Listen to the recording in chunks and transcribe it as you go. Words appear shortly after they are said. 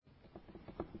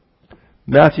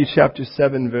Matthew chapter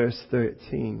 7 verse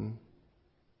 13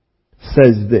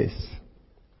 says this.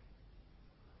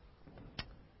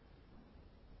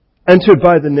 Enter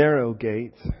by the narrow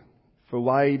gate, for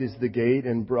wide is the gate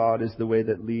and broad is the way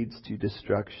that leads to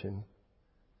destruction.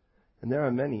 And there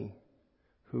are many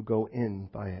who go in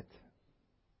by it.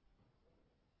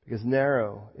 Because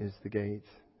narrow is the gate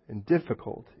and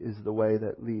difficult is the way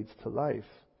that leads to life.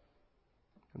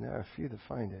 And there are few that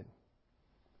find it.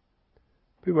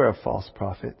 Beware of false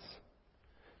prophets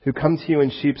who come to you in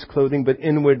sheep's clothing, but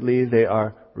inwardly they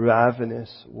are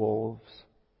ravenous wolves.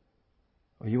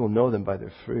 Or you will know them by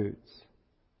their fruits.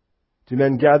 Do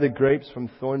men gather grapes from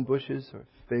thorn bushes or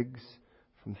figs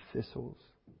from thistles?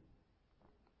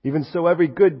 Even so, every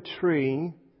good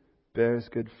tree bears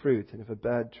good fruit. And if a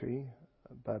bad tree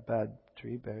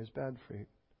bears bad fruit.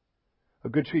 A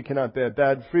good tree cannot bear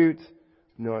bad fruit,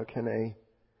 nor can a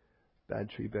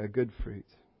bad tree bear good fruit.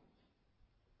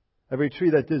 Every tree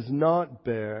that does not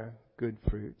bear good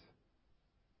fruit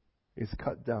is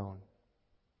cut down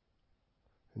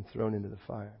and thrown into the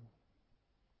fire.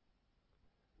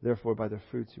 Therefore, by their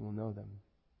fruits you will know them.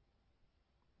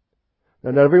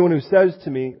 Now, not everyone who says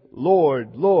to me,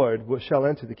 Lord, Lord, shall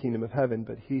enter the kingdom of heaven,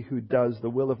 but he who does the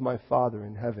will of my Father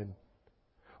in heaven.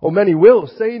 Oh, many will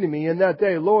say to me in that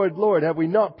day, Lord, Lord, have we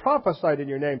not prophesied in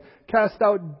your name, cast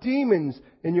out demons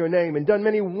in your name, and done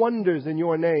many wonders in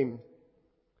your name?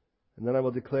 And then I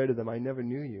will declare to them, I never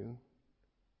knew you.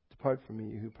 Depart from me,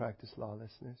 you who practice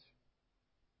lawlessness.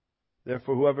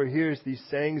 Therefore, whoever hears these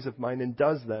sayings of mine and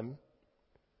does them,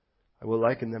 I will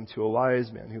liken them to a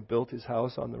wise man who built his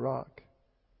house on the rock.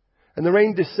 And the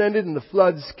rain descended, and the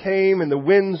floods came, and the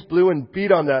winds blew and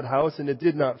beat on that house, and it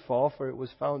did not fall, for it was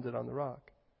founded on the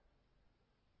rock.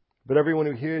 But everyone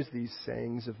who hears these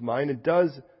sayings of mine and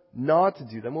does not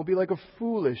do them will be like a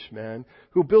foolish man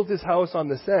who built his house on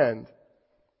the sand.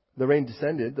 The rain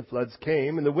descended, the floods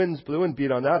came, and the winds blew and beat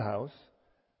on that house,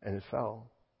 and it fell.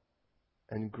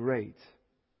 And great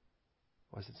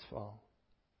was its fall.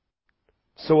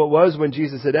 So it was when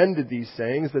Jesus had ended these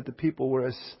sayings that the people were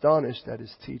astonished at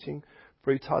his teaching,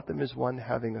 for he taught them as one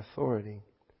having authority,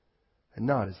 and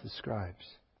not as the scribes.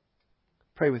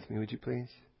 Pray with me, would you please?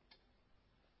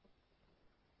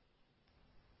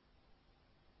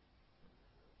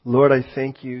 Lord, I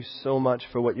thank you so much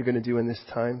for what you're going to do in this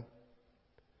time,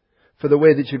 for the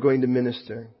way that you're going to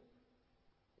minister,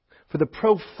 for the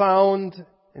profound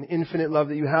and infinite love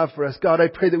that you have for us. God, I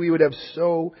pray that we would have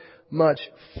so much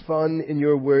fun in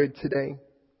your word today.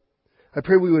 I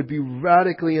pray we would be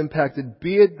radically impacted,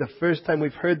 be it the first time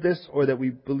we've heard this or that we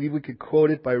believe we could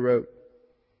quote it by rote.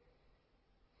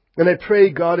 And I pray,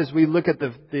 God, as we look at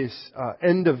this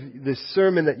end of this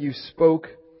sermon that you spoke,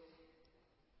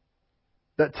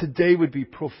 that today would be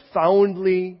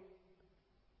profoundly,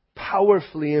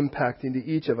 powerfully impacting to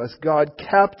each of us. God,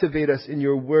 captivate us in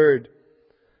your word.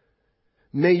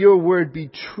 May your word be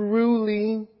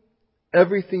truly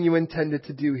everything you intended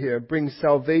to do here. Bring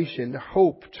salvation,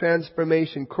 hope,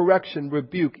 transformation, correction,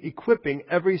 rebuke, equipping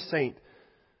every saint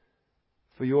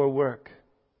for your work.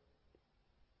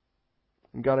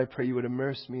 And God, I pray you would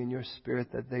immerse me in your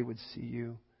spirit, that they would see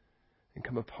you and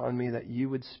come upon me, that you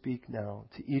would speak now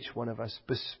to each one of us,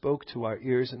 bespoke to our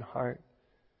ears and heart,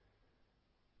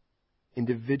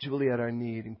 individually at our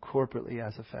need and corporately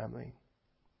as a family.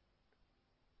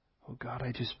 Oh God,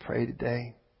 I just pray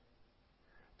today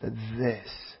that this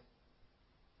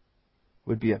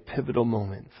would be a pivotal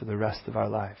moment for the rest of our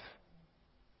life.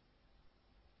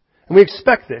 And we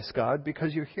expect this, God,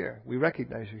 because you're here. We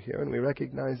recognize you're here, and we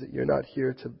recognize that you're not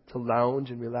here to lounge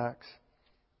and relax.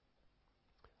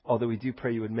 Although we do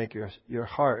pray you would make your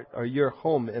heart, or your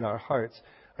home in our hearts.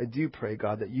 I do pray,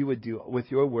 God, that you would do with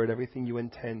your word everything you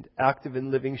intend, active and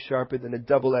living, sharper than a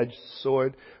double-edged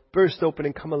sword, burst open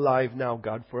and come alive now,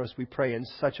 God, for us. We pray in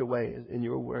such a way in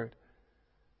your word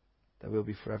that we'll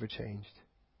be forever changed.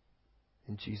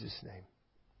 In Jesus' name.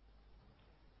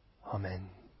 Amen.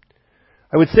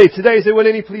 I would say today, say, well,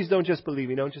 please don't just believe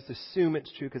me. Don't just assume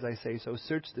it's true because I say so.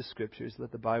 Search the scriptures.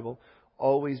 Let the Bible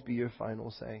always be your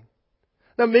final say.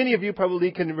 Now, many of you probably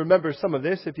can remember some of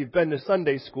this. If you've been to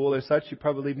Sunday school or such, you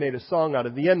probably made a song out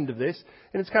of the end of this.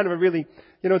 And it's kind of a really,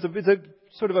 it's a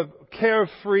sort of a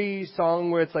carefree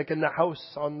song where it's like, and the house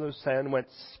on the sand went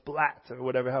splat, or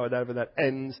whatever, however that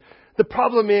ends. The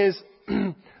problem is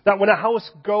that when a house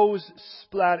goes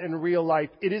splat in real life,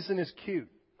 it isn't as cute.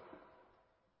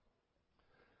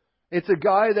 It's a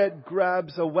guy that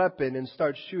grabs a weapon and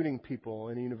starts shooting people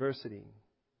in a university.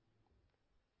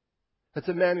 It's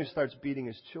a man who starts beating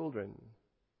his children.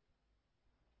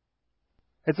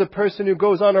 It's a person who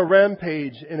goes on a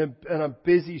rampage in a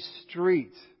busy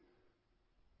street.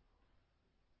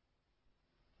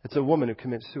 It's a woman who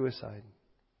commits suicide.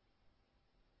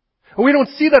 And we don't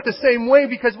see that the same way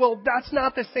because, well, that's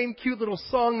not the same cute little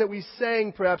song that we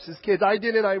sang perhaps as kids. I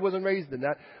didn't, I wasn't raised in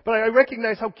that. But I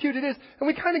recognize how cute it is. And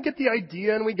we kind of get the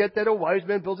idea, and we get that a wise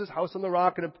man builds his house on the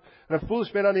rock, and a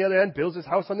foolish man on the other hand builds his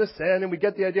house on the sand, and we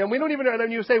get the idea. And we don't even,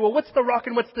 and you say, well, what's the rock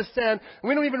and what's the sand? And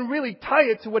we don't even really tie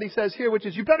it to what he says here, which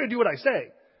is, you better do what I say.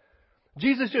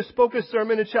 Jesus just spoke a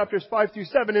sermon in chapters 5 through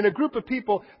 7 in a group of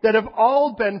people that have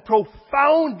all been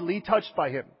profoundly touched by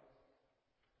him.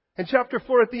 In chapter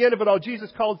 4, at the end of it all,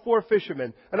 Jesus called 4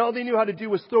 fishermen, and all they knew how to do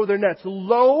was throw their nets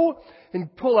low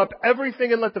and pull up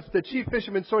everything and let the chief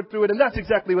fishermen sort through it, and that's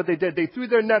exactly what they did. They threw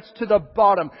their nets to the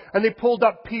bottom, and they pulled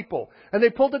up people. And they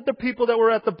pulled up the people that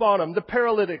were at the bottom, the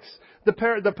paralytics, the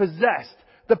possessed,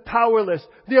 the powerless,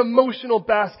 the emotional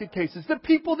basket cases, the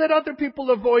people that other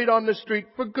people avoid on the street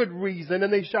for good reason,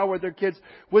 and they shower their kids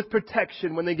with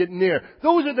protection when they get near.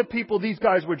 Those are the people these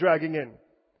guys were dragging in.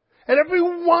 And every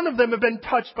one of them have been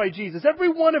touched by Jesus. Every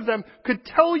one of them could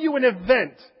tell you an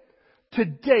event to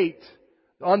date.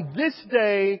 On this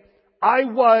day, I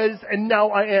was and now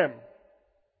I am.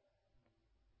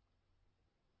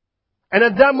 And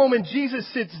at that moment,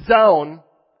 Jesus sits down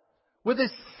with a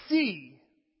sea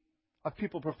of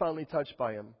people profoundly touched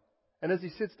by him. And as he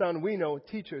sits down, we know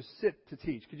teachers sit to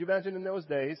teach. Could you imagine in those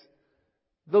days?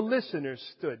 The listeners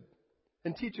stood.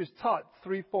 And teachers taught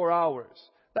 3-4 hours.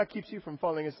 That keeps you from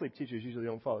falling asleep. Teachers usually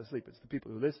don't fall asleep. It's the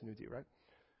people who listen who do, right?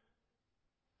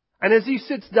 And as he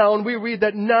sits down, we read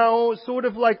that now, sort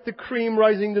of like the cream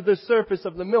rising to the surface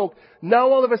of the milk, now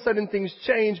all of a sudden things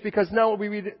change because now we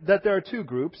read that there are 2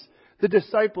 groups. The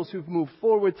disciples who've moved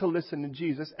forward to listen to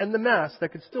Jesus, and the mass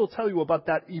that could still tell you about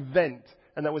that event.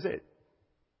 And that was it.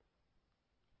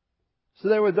 So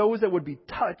there were those that would be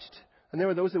touched, and there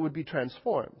were those that would be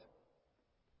transformed.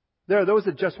 There are those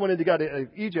that just wanted to get out of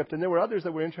Egypt, and there were others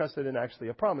that were interested in actually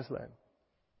a promised land.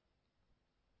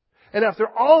 And after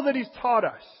all that he's taught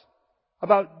us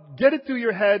about get it through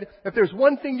your head, if there's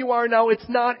one thing you are now, it's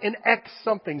not an X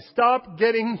something. Stop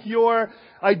getting your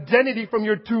identity from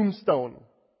your tombstone.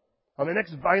 I'm an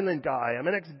ex-violent guy. I'm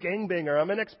an ex-gangbanger.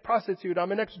 I'm an ex-prostitute.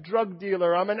 I'm an ex-drug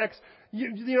dealer. I'm an ex...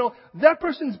 You know, that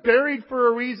person's buried for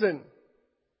a reason.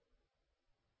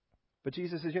 But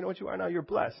Jesus says, you know what you are now? You're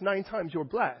blessed. 9 times you're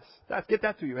blessed. Get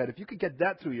that through your head. If you could get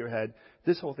that through your head,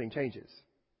 this whole thing changes.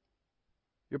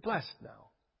 You're blessed now.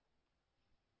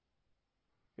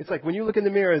 It's like when you look in the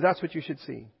mirror, that's what you should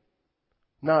see.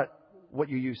 Not what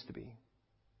you used to be.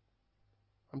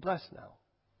 I'm blessed now.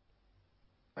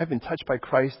 I've been touched by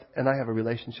Christ and I have a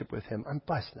relationship with Him. I'm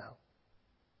blessed now.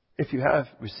 If you have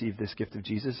received this gift of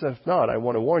Jesus, if not, I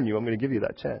want to warn you, I'm going to give you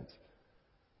that chance.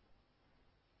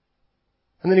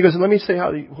 And then he goes, let me say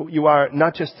how you are,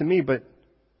 not just to me, but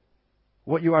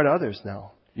what you are to others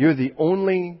now. You're the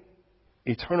only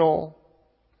eternal,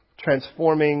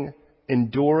 transforming,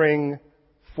 enduring,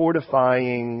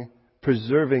 fortifying,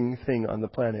 preserving thing on the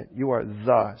planet. You are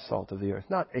the salt of the earth,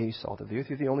 not a salt of the earth.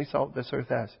 You're the only salt this earth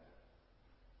has.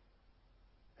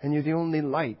 And you're the only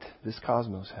light this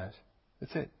cosmos has.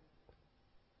 That's it.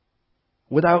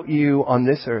 Without you on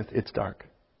this earth, it's dark.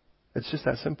 It's just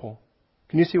that simple.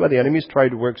 Can you see why the enemy's tried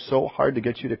to work so hard to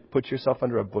get you to put yourself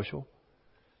under a bushel?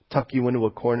 Tuck you into a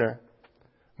corner?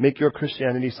 Make your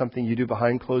Christianity something you do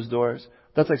behind closed doors?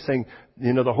 That's like saying,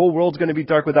 you know, the whole world's going to be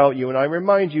dark without you. And I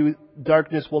remind you,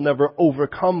 darkness will never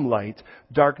overcome light.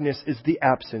 Darkness is the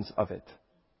absence of it.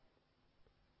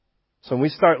 So when we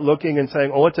start looking and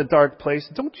saying, oh, it's a dark place,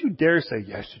 don't you dare say,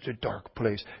 yes, it's a dark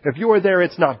place. If you are there,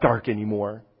 it's not dark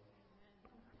anymore.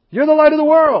 You're the light of the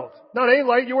world. Not a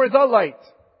light, you are the light.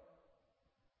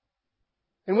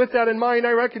 And with that in mind,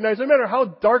 I recognize no matter how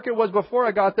dark it was before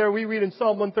I got there, we read in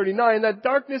Psalm 139 that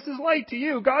darkness is light to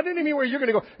you. God didn't mean where you're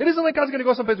going to go. It isn't like God's going to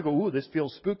go someplace and go, ooh, this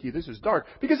feels spooky, this is dark.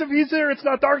 Because if He's there, it's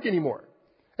not dark anymore.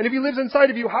 And if He lives inside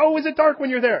of you, how is it dark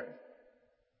when you're there?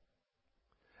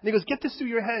 And He goes, get this through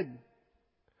your head.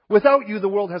 Without you, the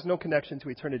world has no connection to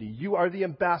eternity. You are the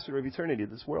ambassador of eternity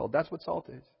to this world. That's what salt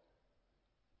is.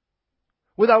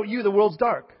 Without you, the world's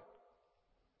dark.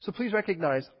 So please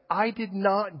recognize, I did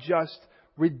not just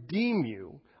redeem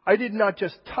you. I did not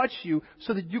just touch you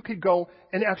so that you could go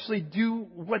and actually do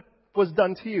what was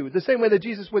done to you. The same way that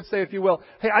Jesus would say, if you will,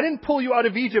 hey, I didn't pull you out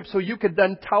of Egypt so you could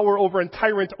then tower over and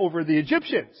tyrant over the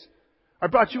Egyptians. I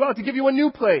brought you out to give you a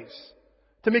new place,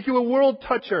 to make you a world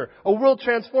toucher, a world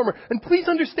transformer. And please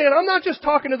understand, I'm not just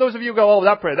talking to those of you who go, oh,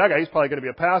 that guy, he's probably going to be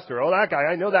a pastor. Oh, that guy,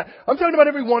 I know that. I'm talking about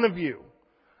every one of you.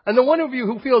 And the one of you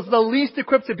who feels the least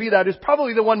equipped to be that is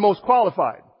probably the one most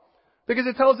qualified. Because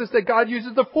it tells us that God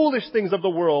uses the foolish things of the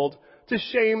world to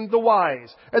shame the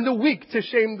wise, and the weak to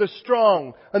shame the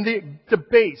strong, and the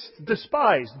debased,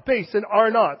 despised, base, and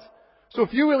are not. So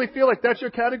if you really feel like that's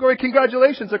your category,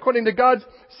 congratulations. According to God's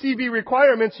CV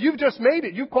requirements, you've just made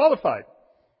it. You've qualified.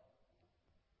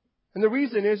 And the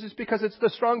reason is because it's the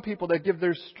strong people that give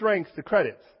their strength the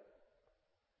credit.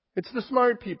 It's the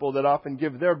smart people that often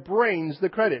give their brains the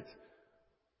credit.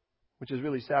 Which is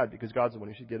really sad because God's the one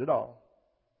who should get it all.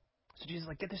 So Jesus is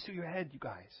like, get this through your head, you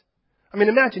guys. I mean,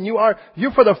 imagine you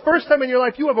for the first time in your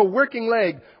life, you have a working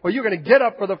leg, or you're going to get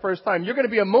up for the first time. You're going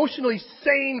to be emotionally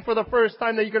sane for the first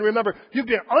time that you can remember. You've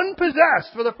been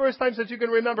unpossessed for the first time since you can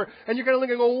remember. And you're going to look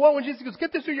and go, whoa, and Jesus goes,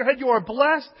 get this through your head, you are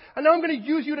blessed. And now I'm going to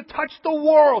use you to touch the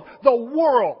world. The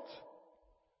world.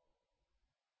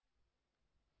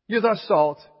 You're the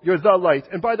salt. You're the light.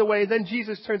 And by the way, then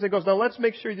Jesus turns and goes, now let's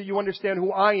make sure that you understand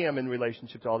who I am in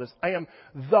relationship to all this. I am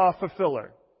the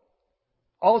fulfiller.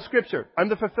 All Scripture, I'm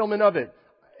the fulfillment of it.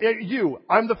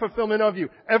 I'm the fulfillment of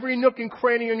you. Every nook and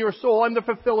cranny in your soul, I'm the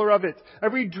fulfiller of it.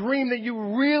 Every dream that you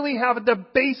really have at the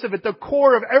base of it, the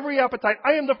core of every appetite,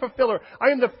 I am the fulfiller.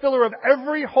 I am the filler of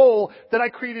every hole that I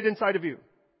created inside of you.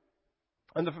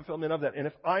 I'm the fulfillment of that. And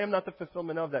if I am not the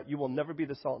fulfillment of that, you will never be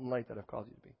the salt and light that I've called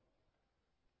you to be.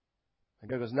 And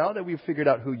God goes, now that we've figured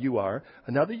out who you are,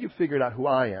 and now that you've figured out who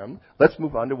I am, let's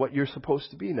move on to what you're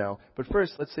supposed to be now. But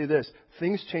first, let's say this.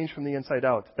 Things change from the inside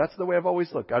out. That's the way I've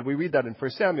always looked. God, we read that in 1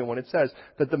 Samuel when it says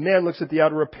that the man looks at the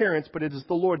outer appearance, but it is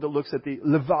the Lord that looks at the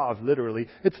levav, literally.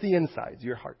 It's the insides,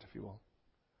 your heart, if you will.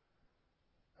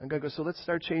 And God goes, so let's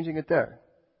start changing it there.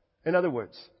 In other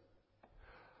words,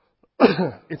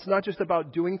 it's not just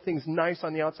about doing things nice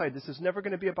on the outside. This is never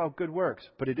going to be about good works,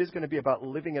 but it is going to be about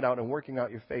living it out and working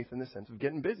out your faith in the sense of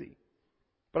getting busy.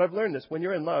 But I've learned this. When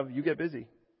you're in love, you get busy.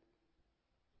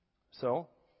 So,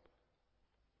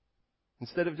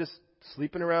 instead of just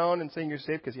sleeping around and saying you're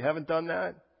safe because you haven't done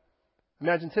that,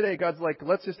 imagine today God's like,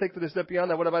 let's just take it a step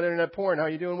beyond that. What about internet porn? How are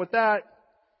you doing with that?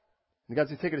 And God's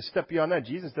going to take it a step beyond that.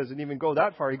 Jesus doesn't even go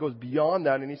that far. He goes beyond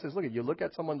that and he says, look, you look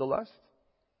at someone to lust.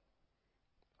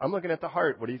 I'm looking at the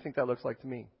heart. What do you think that looks like to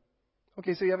me?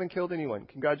 Okay, so you haven't killed anyone.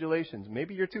 Congratulations.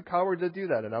 Maybe you're too coward to do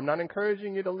that, and I'm not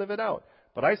encouraging you to live it out.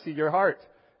 But I see your heart.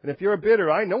 And if you're a bidder,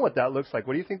 I know what that looks like.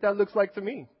 What do you think that looks like to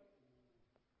me?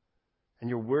 And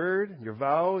your word, your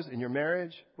vows, and your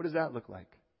marriage, what does that look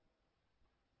like?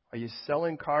 Are you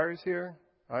selling cars here?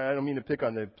 I don't mean to pick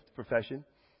on the profession.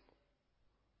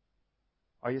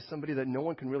 Are you somebody that no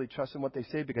one can really trust in what they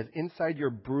say because inside you're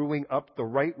brewing up the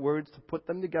right words to put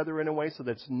them together in a way so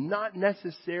that's not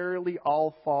necessarily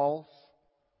all false?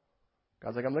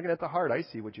 God's like, I'm looking at the heart. I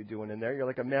see what you're doing in there. You're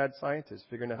like a mad scientist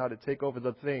figuring out how to take over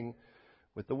the thing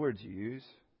with the words you use.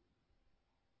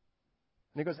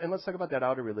 And he goes, and let's talk about that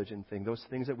outer religion thing, those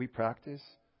things that we practice.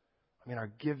 I mean,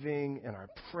 our giving and our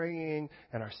praying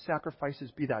and our sacrifices,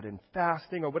 be that in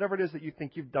fasting or whatever it is that you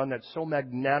think you've done that's so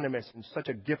magnanimous and such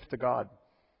a gift to God.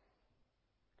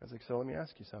 God's like, so let me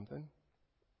ask you something.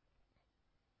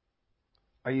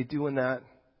 Are you doing that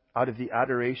out of the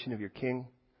adoration of your king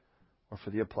or for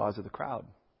the applause of the crowd?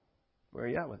 Where are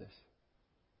you at with this?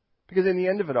 Because in the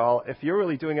end of it all, if you're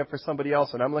really doing it for somebody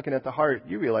else and I'm looking at the heart,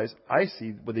 you realize I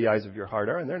see what the eyes of your heart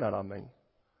are and they're not on me.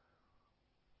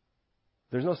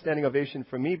 There's no standing ovation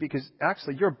for me because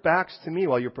actually your back's to me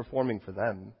while you're performing for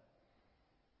them.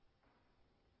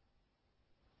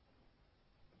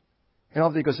 And all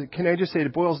of it goes, can I just say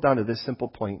it boils down to this simple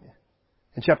point.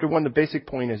 In chapter 1, the basic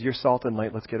point is you're salt and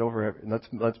light. Let's get over it. And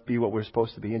let's be what we're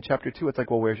supposed to be. In chapter 2, it's like,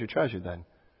 well, where's your treasure then?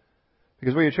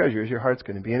 Because where your treasure is, your heart's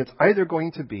going to be. And it's either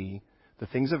going to be the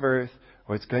things of earth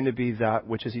or it's going to be that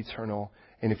which is eternal.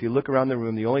 And if you look around the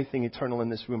room, the only thing eternal in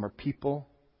this room are people.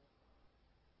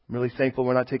 I'm really thankful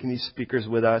we're not taking these speakers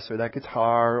with us or that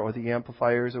guitar or the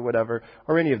amplifiers or whatever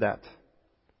or any of that.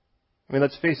 I mean,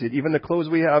 let's face it, even the clothes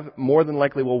we have more than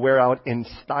likely will wear out in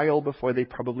style before they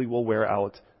probably will wear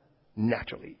out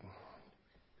naturally.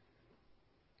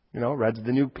 You know, red's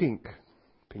the new pink.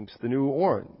 Pink's the new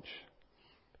orange.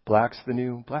 Black's the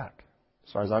new black,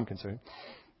 as far as I'm concerned.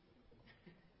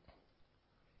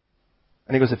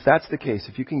 And he goes, if that's the case,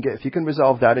 if you can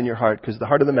resolve that in your heart, because the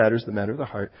heart of the matter is the matter of the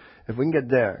heart, if we can get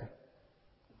there,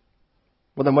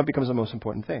 well, then what becomes the most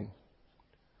important thing?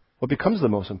 What becomes the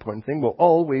most important thing will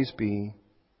always be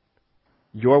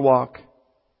your walk.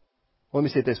 Well, let me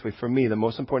say it this way. For me, the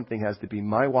most important thing has to be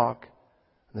my walk,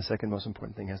 and the second most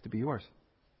important thing has to be yours.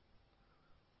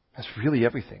 That's really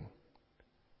everything.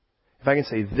 If I can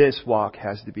say this walk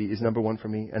is number one for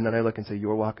me, and then I look and say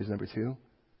your walk is number two,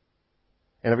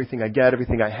 and everything I get,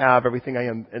 everything I have, everything I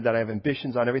am, that I have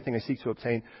ambitions on, everything I seek to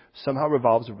obtain, somehow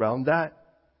revolves around that,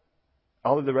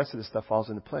 all of the rest of the stuff falls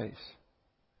into place.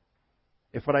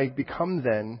 If what I become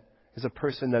then is a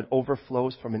person that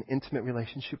overflows from an intimate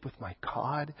relationship with my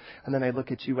God, and then I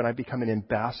look at you and I become an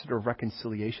ambassador of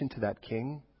reconciliation to that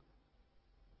king,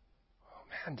 oh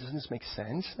man, doesn't this make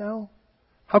sense now?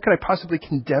 How could I possibly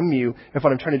condemn you if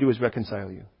what I'm trying to do is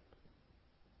reconcile you?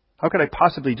 How could I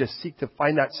possibly just seek to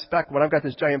find that speck when I've got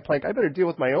this giant plank? I better deal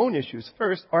with my own issues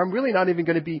first, or I'm really not even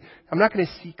going to I'm not going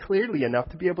to see clearly enough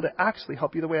to be able to actually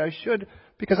help you the way I should,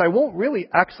 because I won't really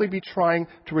actually be trying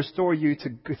to restore you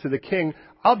to the king.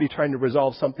 I'll be trying to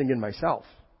resolve something in myself.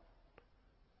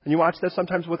 And you watch that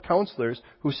sometimes with counselors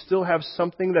who still have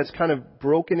something that's kind of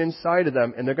broken inside of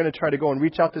them, and they're going to try to go and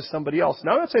reach out to somebody else.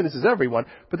 Now, I'm not saying this is everyone,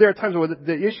 but there are times where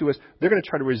the issue is they're going to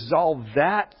try to resolve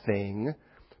that thing.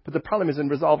 But the problem is in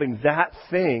resolving that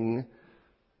thing,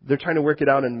 they're trying to work it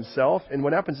out in themselves. And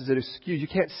what happens is it skews. You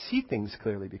can't see things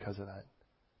clearly because of that.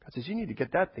 God says, you need to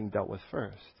get that thing dealt with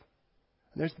first.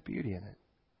 And there's the beauty in it.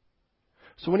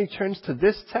 So when he turns to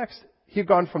this text, he'd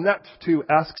gone from that to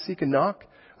ask, seek, and knock.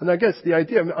 And I guess the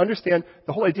idea, understand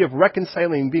the whole idea of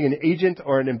reconciling, being an agent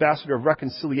or an ambassador of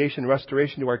reconciliation,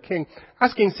 restoration to our King.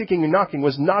 Asking, seeking, and knocking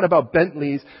was not about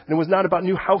Bentleys, and it was not about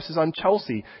new houses on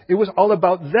Chelsea. It was all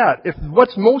about that. If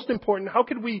what's most important, how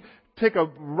could we take a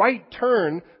right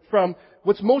turn from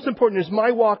what's most important is my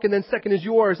walk, and then second is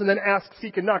yours, and then ask,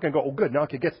 seek, and knock, and go, oh good, now I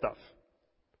can get stuff.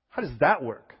 How does that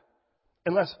work?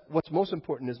 Unless what's most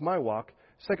important is my walk,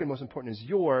 second most important is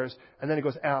yours, and then it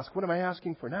goes, ask, what am I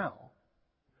asking for now?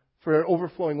 For an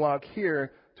overflowing walk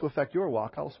here to affect your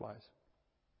walk elsewise.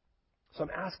 So I'm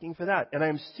asking for that, and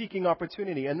I'm seeking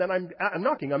opportunity, and then I'm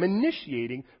knocking, I'm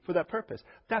initiating for that purpose.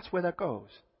 That's where that goes.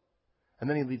 And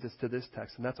then he leads us to this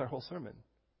text, and that's our whole sermon.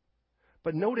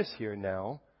 But notice here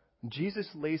now, Jesus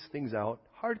lays things out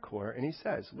hardcore, and he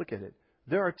says, look at it.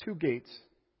 There are two gates.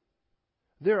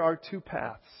 There are two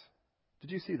paths.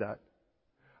 Did you see that?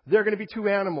 There are going to be two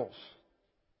animals.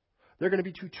 There are going to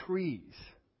be two trees.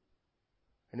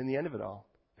 And in the end of it all,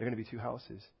 there are going to be two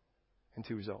houses and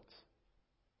two results.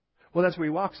 Well, that's where he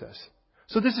walks us.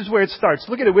 So this is where it starts.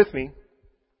 Look at it with me.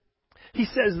 He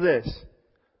says this.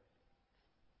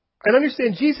 And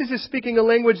understand, Jesus is speaking a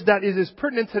language that is as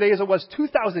pertinent today as it was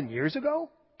 2,000 years ago.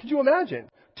 Could you imagine?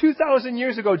 2,000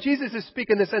 years ago, Jesus is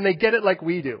speaking this and they get it like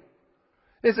we do.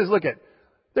 He says, look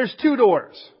there's two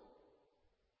doors.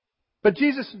 But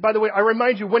Jesus, by the way, I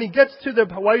remind you, when he gets to the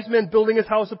wise man building his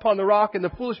house upon the rock and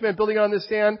the foolish man building it on the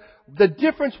sand, the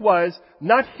difference was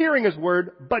not hearing his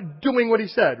word, but doing what he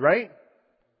said, right?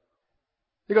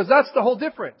 He goes, that's the whole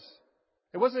difference.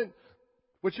 It wasn't,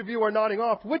 which of you are nodding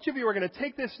off, which of you are going to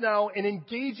take this now and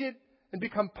engage it and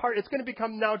become part, it's going to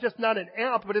become now just not an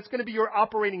app, but it's going to be your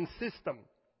operating system.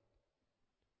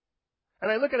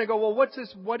 And I look and I go, well,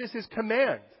 what is his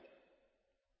command?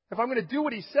 If I'm going to do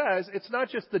what he says, it's not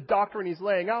just the doctrine he's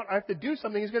laying out. I have to do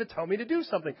something. He's going to tell me to do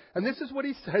something. And this is what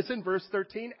he says in verse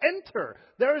 13. Enter.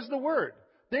 There's the word.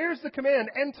 There's the command.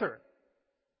 Enter.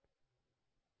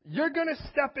 You're going to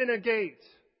step in a gate.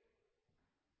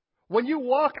 When you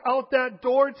walk out that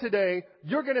door today,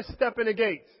 you're going to step in a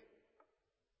gate.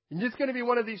 And it's going to be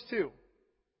one of these two.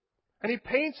 And he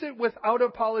paints it without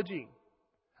apology.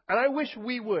 And I wish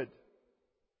we would.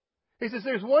 He says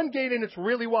there's one gate and it's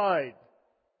really wide.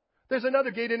 There's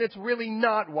another gate and it's really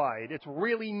not wide. It's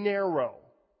really narrow.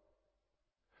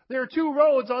 There are two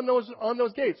roads on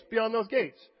those gates, beyond those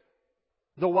gates.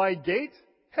 The wide gate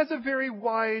has a very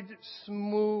wide,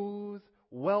 smooth,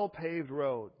 well-paved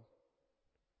road.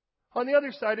 On the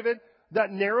other side of it,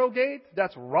 that narrow gate,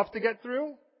 that's rough to get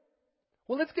through.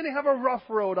 Well, it's going to have a rough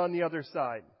road on the other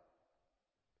side.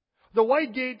 The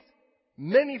wide gate,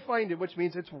 many find it, which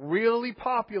means it's really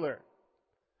popular.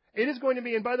 It is going to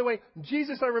be, and by the way,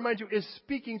 Jesus, I remind you, is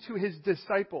speaking to his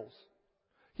disciples.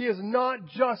 He is not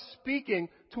just speaking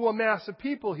to a mass of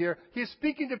people here. He is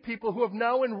speaking to people who have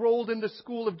now enrolled in the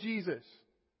school of Jesus.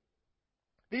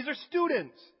 These are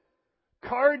students,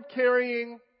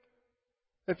 card-carrying,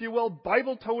 if you will,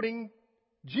 Bible-toting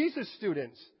Jesus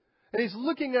students. And he's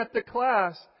looking at the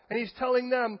class, and he's telling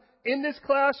them, in this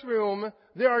classroom,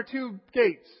 there are two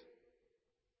gates.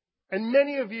 And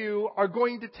many of you are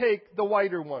going to take the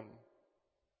wider one.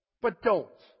 But don't.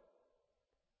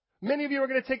 Many of you are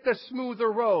going to take the smoother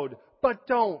road. But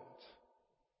don't.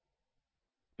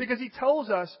 Because he tells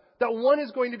us that one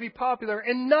is going to be popular.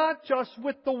 And not just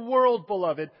with the world,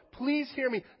 beloved. Please hear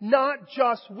me. Not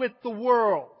just with the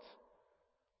world.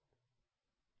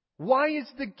 Why is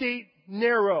the gate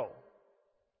narrow?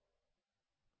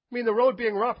 I mean, the road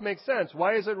being rough makes sense.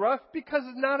 Why is it rough? Because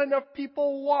not enough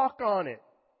people walk on it.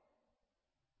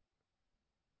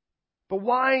 But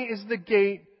why is the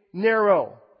gate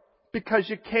narrow? Because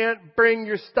you can't bring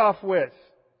your stuff with.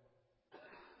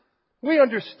 We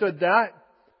understood that.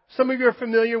 Some of you are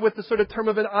familiar with the sort of term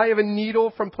of an eye of a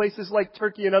needle from places like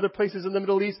Turkey and other places in the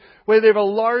Middle East, where they have a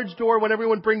large door when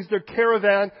everyone brings their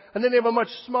caravan, and then they have a much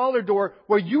smaller door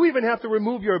where you even have to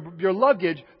remove your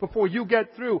luggage before you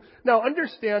get through. Now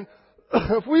understand,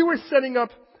 if we were setting up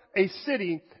a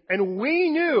city and we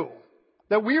knew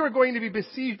that we were going to be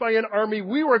besieged by an army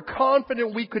we were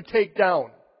confident we could take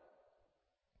down,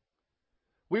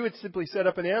 we would simply set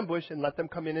up an ambush and let them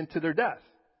come in into their death.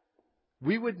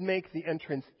 We would make the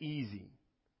entrance easy.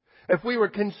 If we were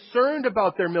concerned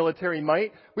about their military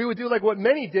might, we would do like what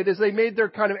many did, is they made their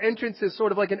kind of entrances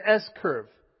sort of like an S-curve.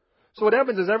 So what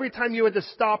happens is every time you had to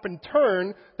stop and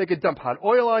turn, they could dump hot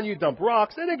oil on you, dump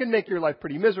rocks, and they can make your life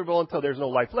pretty miserable until there's no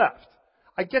life left.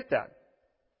 I get that.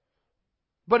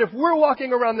 But if we're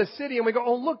walking around the city and we go,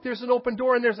 oh look, there's an open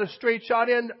door and there's a straight shot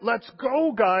in, let's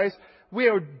go guys. We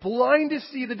are blind to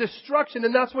see the destruction,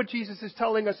 and that's what Jesus is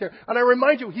telling us here. And I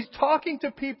remind you, He's talking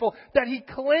to people that He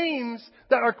claims,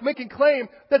 that are making claim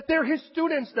that they're His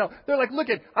students now. They're like, look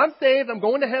it, I'm saved, I'm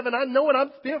going to heaven, I know it, I'm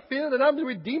filled, and I'm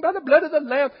redeemed by the blood of the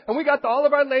Lamb, and we got all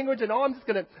of our language, and I'm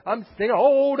singing,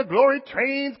 oh, the glory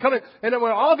train's coming, and then we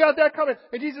all got that coming.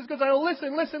 And Jesus goes, oh,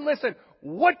 listen,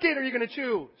 what gate are you going to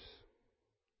choose?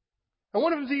 And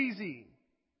one of them's easy.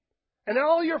 And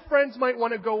all your friends might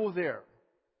want to go there.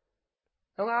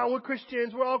 We're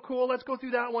Christians. We're all cool. Let's go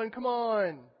through that one. Come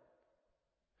on.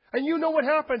 And you know what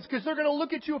happens, because they're going to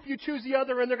look at you if you choose the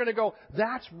other and they're going to go,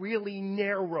 that's really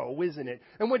narrow, isn't it?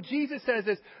 And what Jesus says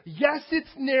is, yes, it's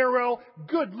narrow.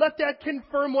 Good. Let that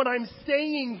confirm what I'm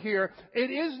saying here.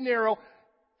 It is narrow.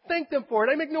 Thank them for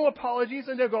it. I make no apologies.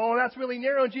 And they'll go, oh, that's really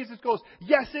narrow. And Jesus goes,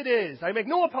 yes, it is. I make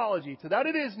no apology to that.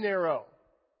 It is narrow.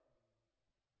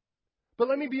 But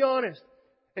let me be honest.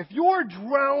 If you're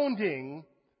drowning,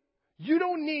 you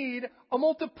don't need a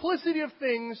multiplicity of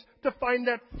things to find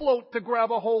that float to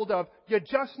grab a hold of. You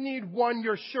just need one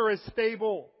you're sure is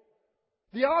stable.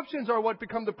 The options are what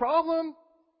become the problem.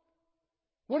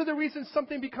 One of the reasons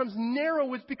something becomes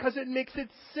narrow is because it makes it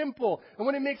simple. And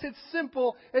when it makes it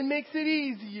simple, it makes it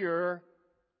easier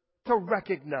to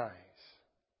recognize.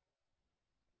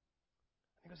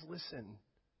 He goes, listen,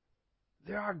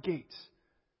 there are gates.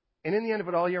 And in the end of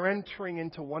it all, you're entering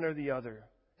into one or the other.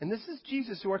 And this is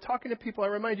Jesus who are talking to people. I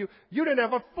remind you, you didn't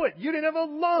have a foot, you didn't have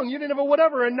a lung, you didn't have a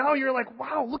whatever, and now you're like,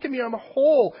 wow, look at me, I'm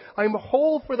whole. I'm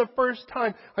whole for the first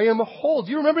time. I am whole. Do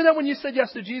you remember that when you said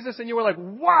yes to Jesus and you were like,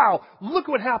 wow, look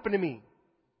what happened to me?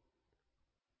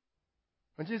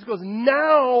 And Jesus goes,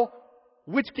 now,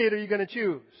 which gate are you going to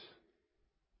choose?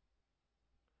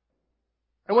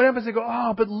 And what happens? They go,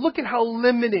 oh, but look at how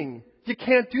limiting. You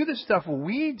can't do the stuff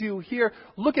we do here.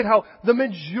 Look at how the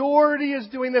majority is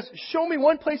doing this. Show me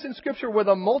one place in Scripture where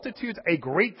the multitude's a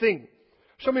great thing.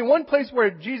 Show me one place where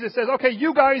Jesus says, okay,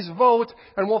 you guys vote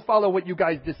and we'll follow what you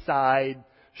guys decide.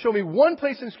 Show me one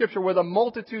place in Scripture where the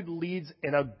multitude leads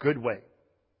in a good way.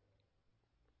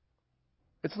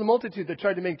 It's the multitude that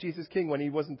tried to make Jesus king when He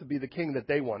wasn't to be the king that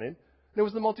they wanted. And it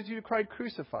was the multitude who cried,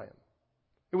 crucify Him.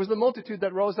 It was the multitude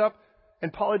that rose up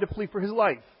and parleyed to flee for His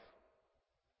life.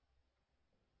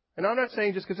 And I'm not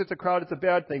saying just because it's a crowd, it's a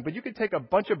bad thing. But you could take a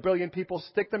bunch of brilliant people,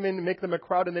 stick them in, and make them a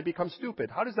crowd, and they become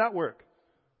stupid. How does that work?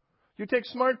 You take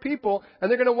smart people, and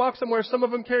they're going to walk somewhere. Some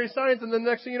of them carry signs, and the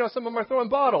next thing you know, some of them are throwing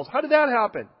bottles. How did that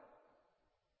happen?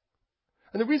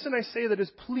 And the reason I say that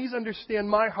is please understand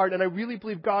my heart, and I really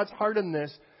believe God's heart in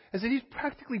this, is that He's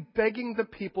practically begging the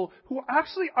people who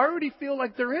actually already feel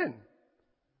like they're in.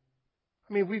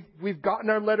 I mean, we've gotten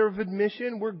our letter of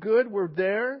admission. We're good. We're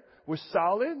there. We're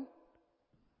solid. And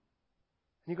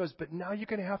He goes, but now you're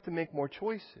going to have to make more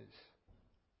choices.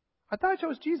 I thought I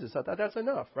chose Jesus. I thought that's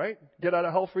enough, right? Get out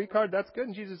of hell free card, that's good.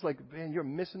 And Jesus is like, man, you're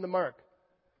missing the mark.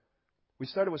 We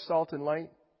started with salt and light,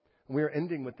 and we are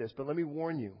ending with this. But let me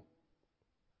warn you,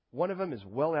 one of them is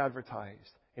well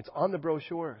advertised. It's on the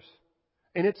brochures.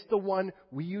 And it's the one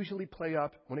we usually play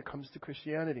up when it comes to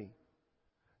Christianity.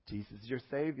 Jesus is your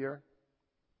Savior.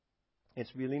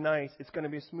 It's really nice. It's going to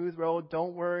be a smooth road.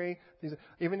 Don't worry.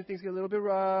 Even if things get a little bit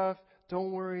rough,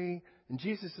 don't worry. And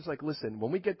Jesus is like, listen,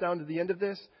 when we get down to the end of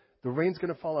this, the rain's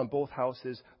going to fall on both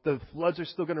houses. The floods are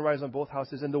still going to rise on both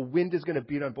houses. And the wind is going to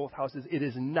beat on both houses. It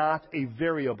is not a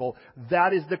variable.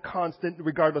 That is the constant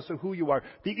regardless of who you are.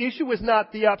 The issue is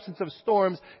not the absence of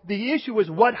storms. The issue is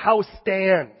what house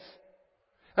stands.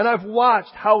 And I've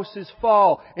watched houses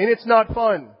fall, and it's not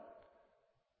fun.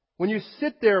 When you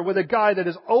sit there with a guy that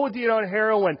is OD'd on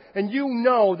heroin and you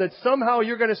know that somehow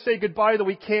you're going to say goodbye that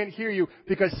we can't hear you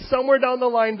because somewhere down the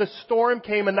line the storm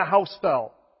came and the house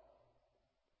fell.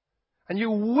 And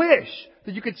you wish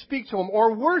that you could speak to him.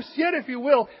 Or worse yet, if you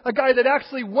will, a guy that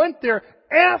actually went there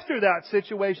after that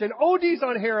situation, ODs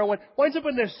on heroin, winds up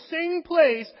in the same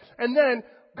place, and then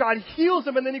God heals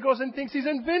him, and then he goes and thinks he's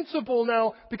invincible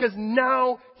now, because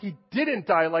now he didn't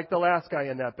die like the last guy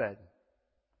in that bed.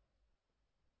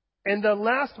 And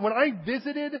when I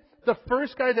visited the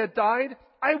first guy that died,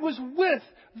 I was with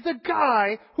the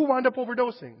guy who wound up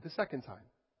overdosing the second time.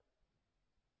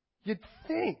 You'd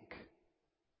think.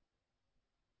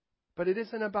 But it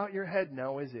isn't about your head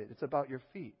now, is it? It's about your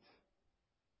feet.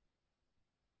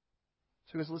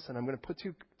 So he goes, listen, I'm going to put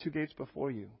two gates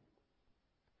before you.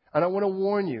 And I want to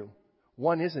warn you,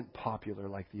 one isn't popular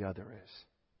like the other is.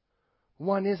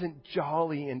 One isn't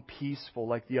jolly and peaceful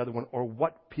like the other one, or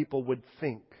what people would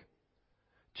think.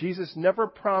 Jesus never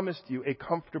promised you a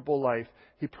comfortable life.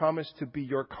 He promised to be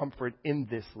your comfort in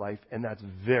this life, and that's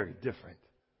very different.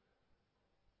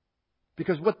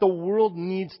 Because what the world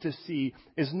needs to see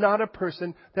is not a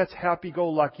person that's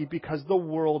happy-go-lucky because the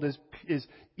world is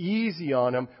easy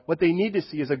on them. What they need to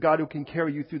see is a God who can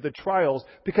carry you through the trials,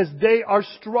 because they are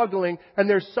struggling and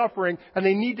they're suffering, and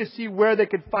they need to see where they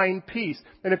could find peace.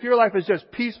 And if your life is just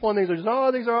peaceful and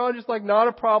things are all just like not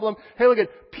a problem. Hey, look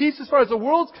at peace as far as the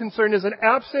world's concerned is an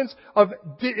absence of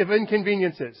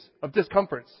inconveniences, of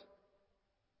discomforts.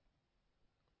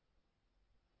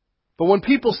 But when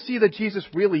people see that Jesus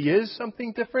really is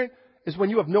something different, is when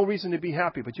you have no reason to be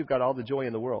happy, but you've got all the joy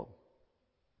in the world,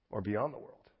 or beyond the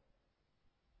world.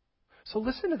 So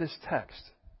listen to this text,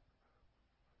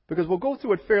 because we'll go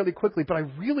through it fairly quickly, but I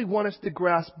really want us to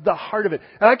grasp the heart of it.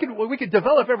 And we could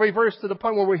develop every verse to the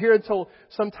point where we're here until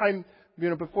sometime,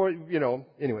 before,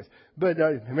 anyways. But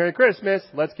Merry Christmas.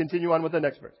 Let's continue on with the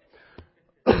next verse.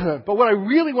 But what I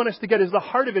really want us to get is the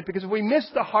heart of it, because if we miss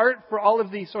the heart for all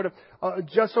of the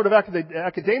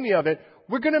academia of it,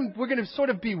 we're gonna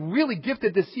sort of be really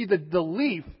gifted to see the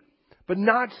leaf, but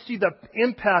not see the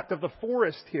impact of the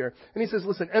forest here. And he says,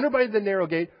 listen, enter by the narrow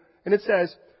gate, and it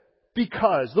says,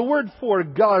 because. The word for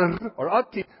gar or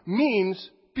ati means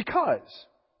because.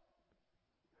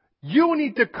 You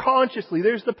need to consciously,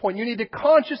 there's the point, you need to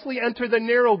consciously enter the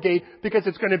narrow gate, because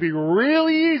it's going to be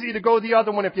really easy to go the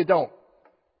other one if you don't.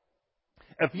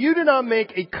 If you do not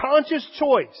make a conscious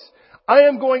choice, I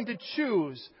am going to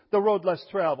choose the road less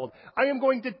traveled. I am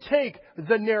going to take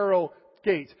the narrow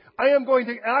gate. I am going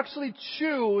to actually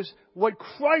choose what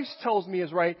Christ tells me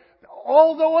is right.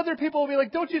 Although other people will be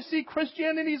like, don't you see,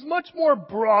 Christianity is much more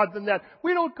broad than that.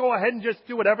 We don't go ahead and just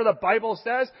do whatever the Bible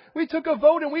says. We took a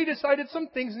vote and we decided some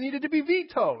things needed to be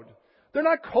vetoed. They're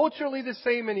not culturally the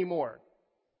same anymore.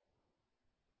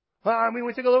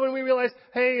 We took a look and we realized,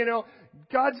 hey,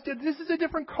 this is a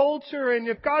different culture, and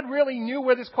if God really knew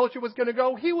where this culture was going to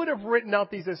go, He would have written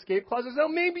out these escape clauses. Now,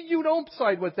 maybe you don't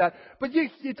side with that, but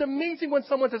it's amazing when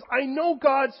someone says, I know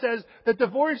God says that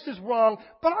divorce is wrong,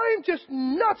 but I'm just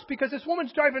nuts because this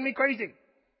woman's driving me crazy.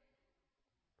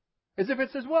 As if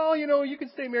it says, well, you can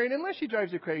stay married unless she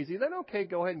drives you crazy. Then okay,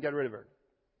 go ahead and get rid of her.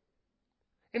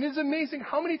 And it's amazing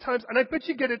how many times, and I bet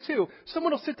you get it too,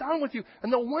 someone will sit down with you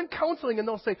and they'll want counseling and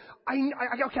they'll say, I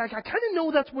kind of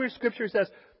know that's where Scripture says,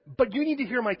 but you need to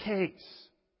hear my case.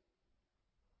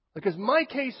 Because my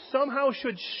case somehow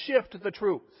should shift the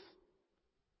truth.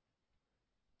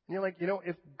 And you're like,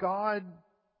 if God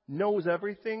knows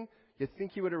everything, you'd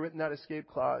think He would have written that escape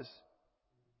clause.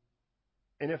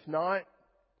 And if not,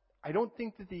 I don't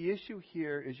think that the issue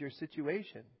here is your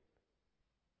situation.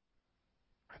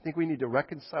 I think we need to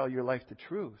reconcile your life to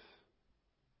truth.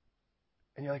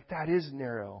 And you're like, that is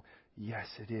narrow. Yes,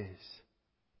 it is.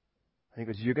 And he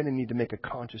goes, you're going to need to make a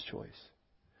conscious choice.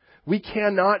 We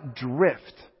cannot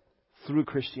drift through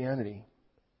Christianity.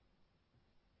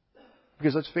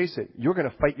 Because let's face it, you're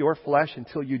going to fight your flesh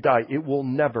until you die. It will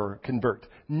never convert.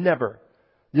 Never.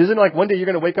 Isn't it like one day you're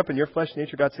going to wake up and your flesh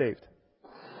nature got saved?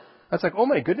 That's like, oh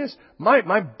my goodness,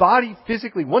 my body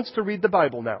physically wants to read the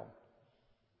Bible now.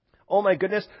 Oh my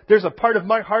goodness, there's a part of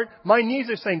my heart, my knees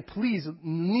are saying, please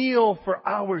kneel for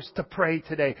hours to pray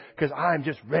today because I'm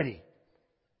just ready.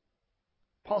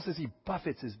 Paul says he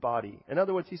buffets his body. In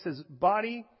other words, he says,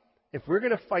 body, if we're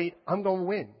going to fight, I'm going to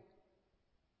win.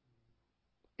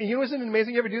 And isn't it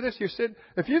amazing? You ever do this?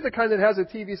 If you're the kind that has a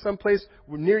TV someplace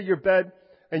near your bed,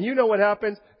 and you know what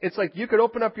happens, it's like you could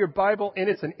open up your Bible and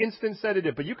it's an instant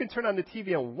sedative, but you can turn on the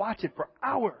TV and watch it for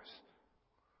hours.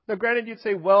 Now, granted, you'd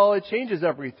say, well, it changes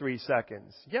every 3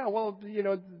 seconds. Yeah, well,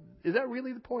 is that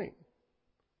really the point?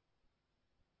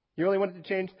 You only want it to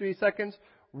change 3 seconds?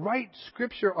 Write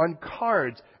Scripture on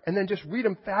cards and then just read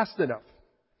them fast enough.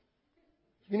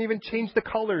 You can even change the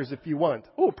colors if you want.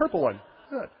 Oh, purple one.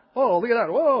 Good. Oh, look at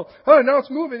that. Whoa. Oh, now it's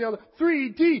moving.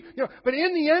 3D. But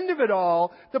in the end of it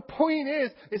all, the point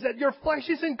is that your flesh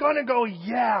isn't going to go,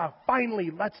 yeah,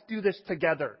 finally, let's do this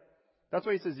together. That's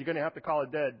why he says you're going to have to call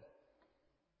it dead.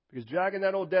 Because dragging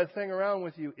that old dead thing around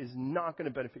with you is not going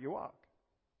to benefit your walk.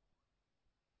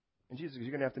 And Jesus says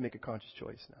you're going to have to make a conscious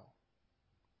choice now.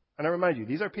 And I remind you,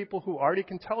 these are people who already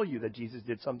can tell you that Jesus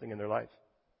did something in their life.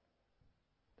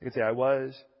 They can say, I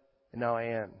was, and now I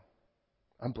am.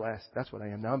 I'm blessed. That's what I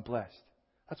am. Now I'm blessed.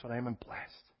 That's what I am. I'm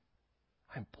blessed.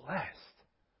 I'm blessed.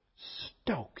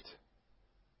 Stoked.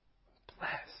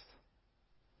 Blessed.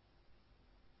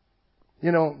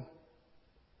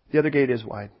 The other gate is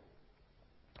wide.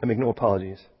 I make no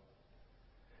apologies.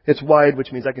 It's wide,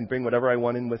 which means I can bring whatever I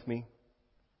want in with me.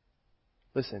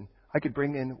 Listen, I could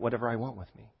bring in whatever I want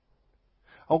with me.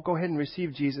 Oh, go ahead and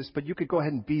receive Jesus, but you could go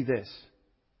ahead and be this.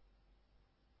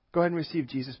 Go ahead and receive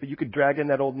Jesus, but you could drag in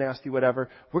that old nasty whatever.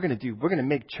 We're going to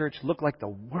make church look like the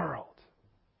world.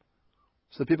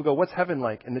 So the people go, what's heaven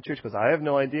like? And the church goes, I have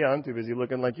no idea. I'm too busy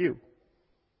looking like you.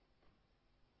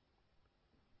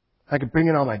 I could bring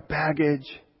in all my baggage.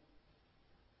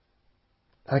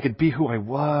 I could be who I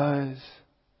was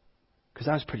because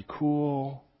I was pretty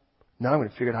cool. Now I'm going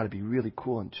to figure out how to be really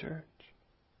cool in church.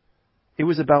 It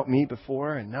was about me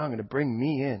before, and now I'm going to bring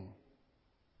me in.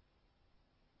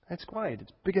 It's quiet.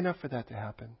 It's big enough for that to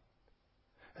happen.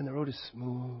 And the road is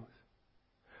smooth.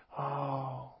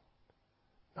 Oh,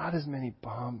 not as many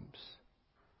bumps.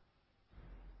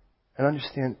 And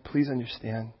please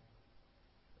understand,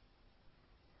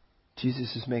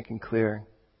 Jesus is making clear,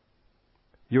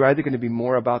 you're either going to be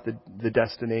more about the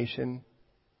destination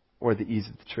or the ease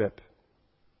of the trip.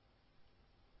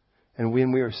 And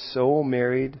when we are so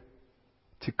married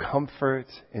to comfort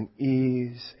and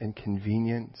ease and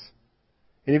convenience,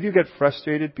 and if you get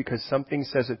frustrated because something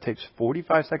says it takes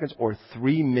 45 seconds or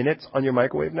 3 minutes on your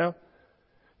microwave now,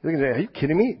 you're going to say, are you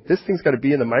kidding me? This thing's got to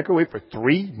be in the microwave for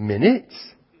 3 minutes?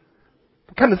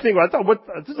 What kind of thing? I thought,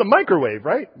 this is a microwave,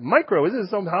 right? Micro, isn't it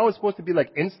somehow it's supposed to be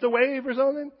like InstaWave or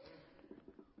something?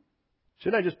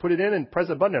 Shouldn't I just put it in and press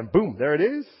a button and boom, there it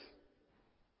is?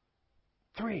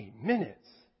 3 minutes.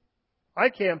 I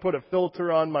can't put a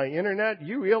filter on my internet.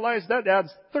 You realize that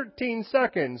adds 13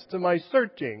 seconds to my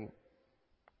searching.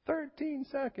 13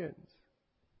 seconds.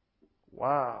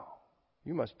 Wow.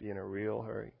 You must be in a real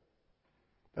hurry.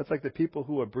 That's like the people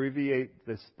who abbreviate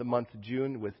the month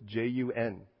June with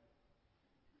Jun.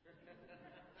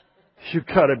 You've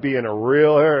got to be in a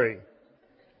real hurry.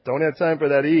 Don't have time for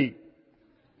that E.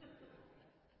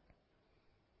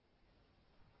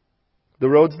 The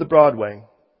road's the Broadway.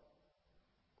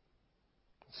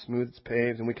 It's smooth, it's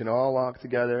paved, and we can all walk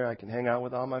together. I can hang out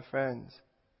with all my friends.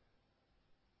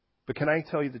 But can I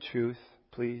tell you the truth,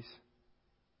 please?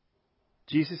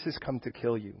 Jesus has come to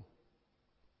kill you.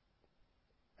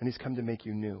 And He's come to make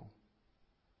you new.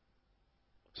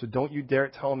 So don't you dare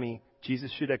tell me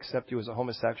Jesus should accept you as a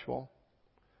homosexual.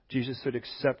 Jesus should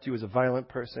accept you as a violent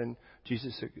person.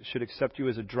 Jesus should accept you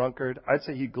as a drunkard. I'd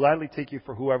say He'd gladly take you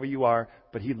for whoever you are,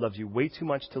 but He loves you way too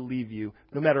much to leave you,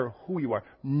 no matter who you are.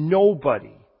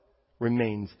 Nobody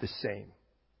remains the same.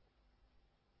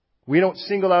 We don't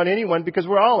single out anyone because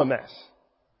we're all a mess.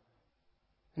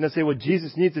 And they say, well,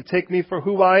 Jesus needs to take me for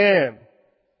who I am.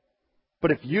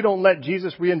 But if you don't let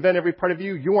Jesus reinvent every part of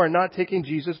you, you are not taking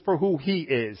Jesus for who He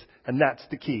is. And that's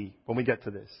the key when we get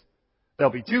to this.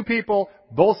 There'll be two people,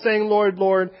 both saying, Lord,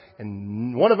 Lord,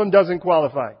 and one of them doesn't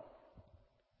qualify.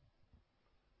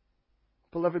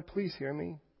 Beloved, please hear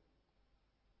me.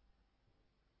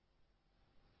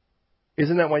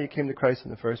 Isn't that why you came to Christ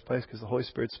in the first place? Because the Holy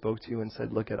Spirit spoke to you and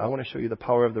said, look, I want to show you the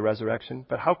power of the resurrection.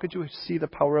 But how could you see the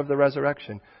power of the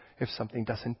resurrection if something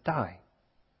doesn't die?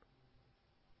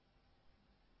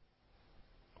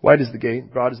 Wide is the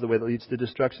gate, broad is the way that leads to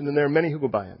destruction, and there are many who go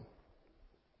by it.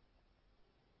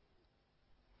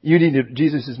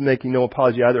 Jesus is making no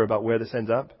apology either about where this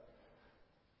ends up.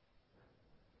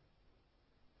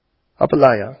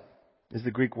 Apaleia is the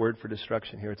Greek word for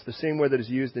destruction here. It's the same word that is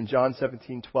used in John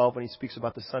 17:12 when He speaks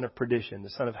about the son of perdition,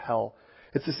 the son of hell.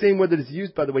 It's the same word that is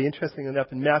used, by the way, interestingly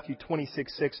enough, in Matthew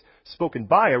 26:6, spoken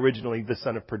by originally the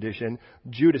son of perdition,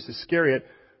 Judas Iscariot,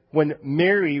 when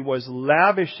Mary was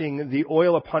lavishing the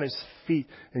oil upon His feet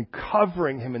and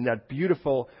covering Him in that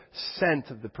beautiful scent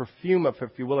of the perfume of, if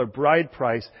you will, her bride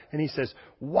price. And He says,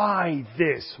 why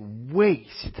this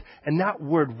waste? And that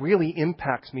word really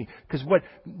impacts me. Because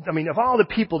of all the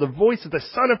people, the voice of the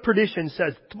son of perdition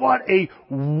says, what a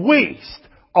waste.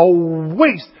 A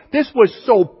waste. This was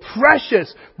so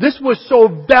precious. This was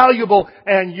so valuable.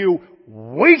 And you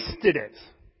wasted it.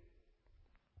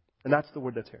 And that's the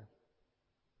word that's here.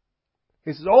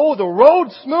 He says, oh, the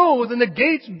road's smooth and the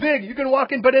gate's big. You can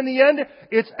walk in, but in the end,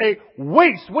 it's a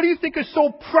waste. What do you think is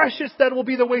so precious that will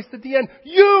be the waste at the end?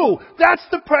 You! That's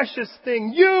the precious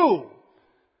thing. You!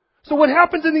 So what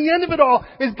happens in the end of it all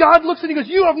is God looks and He goes,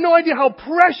 you have no idea how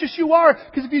precious you are,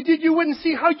 because if you did, you wouldn't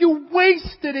see how you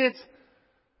wasted it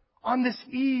on this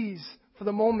ease for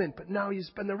the moment, but now you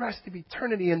spend the rest of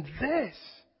eternity in this.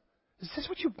 Is this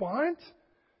what you want?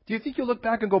 Do you think you'll look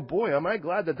back and go, boy, am I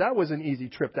glad that was an easy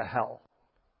trip to hell?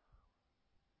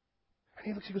 And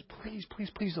He looks, He goes, please,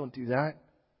 please, please don't do that.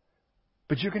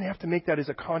 But you're going to have to make that as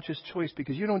a conscious choice,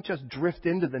 because you don't just drift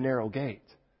into the narrow gate.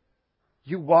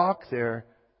 You walk there,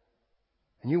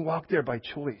 and you walk there by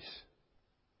choice.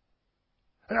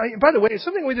 And by the way, it's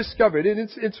something we discovered, and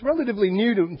it's relatively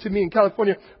new to me in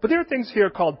California, but there are things here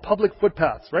called public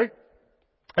footpaths, right?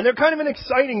 And they're kind of an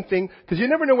exciting thing, because you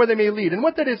never know where they may lead. And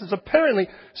what that is apparently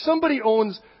somebody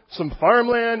owns some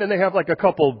farmland, and they have like a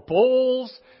couple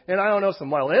bulls, and I don't know, some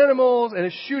wild animals, and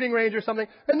a shooting range or something,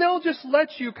 and they'll just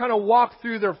let you kind of walk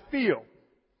through their field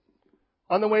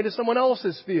on the way to someone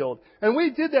else's field. And we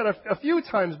did that a few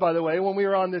times, by the way, when we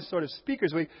were on this sort of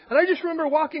speakers week. And I just remember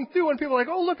walking through and people were like,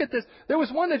 oh, look at this. There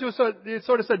was one that it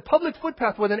sort of said public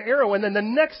footpath with an arrow, and then the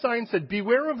next sign said,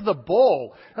 beware of the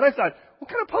bull. And I thought, what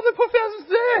kind of public footpath is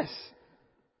this?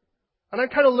 And I'm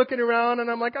kind of looking around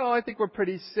and I'm like, oh, I think we're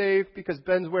pretty safe because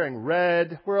Ben's wearing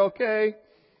red. We're okay.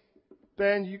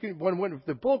 Ben, you can, if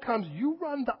the bull comes, you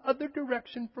run the other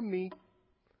direction from me.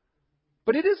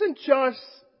 But it isn't just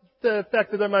the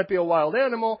fact that there might be a wild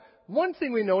animal. One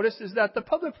thing we notice is that the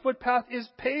public footpath is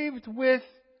paved with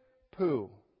poo.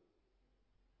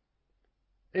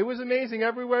 It was amazing.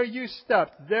 Everywhere you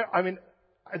stepped, there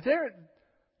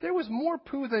was more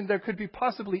poo than there could be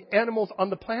possibly animals on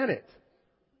the planet.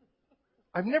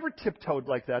 I've never tiptoed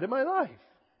like that in my life.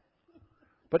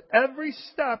 But every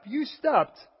step you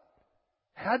stepped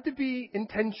had to be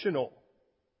intentional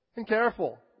and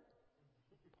careful,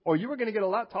 or you were going to get a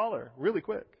lot taller really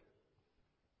quick.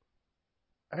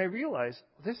 And I realized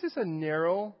this is a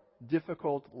narrow,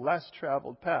 difficult, less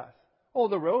traveled path. Oh,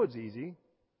 the road's easy.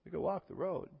 You can walk the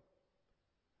road.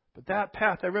 But that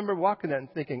path, I remember walking that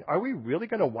and thinking, are we really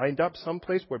going to wind up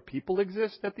someplace where people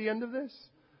exist at the end of this?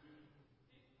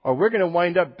 Or we're going to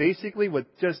wind up basically with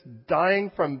just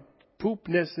dying from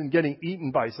poopness and getting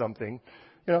eaten by something.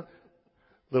 You know, a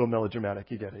little melodramatic,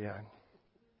 you get it, yeah.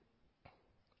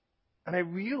 And I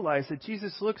realized that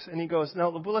Jesus looks and He goes,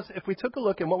 now, if we took a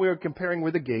look at what we were comparing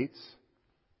with the gates,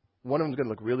 one of them's going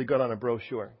to look really good on a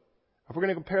brochure. If we're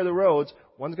going to compare the roads,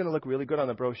 one's going to look really good on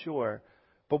the brochure.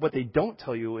 But what they don't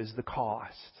tell you is the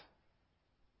cost.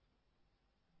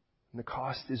 And the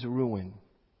cost is ruin,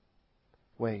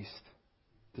 waste,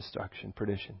 destruction,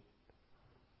 perdition.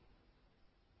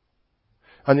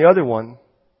 On the other one,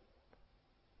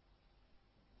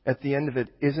 at the end of it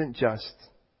isn't just,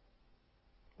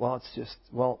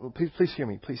 please hear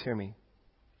me, please hear me.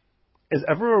 Is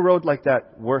ever a road like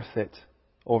that worth it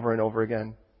over and over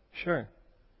again? Sure.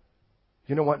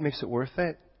 You know what makes it worth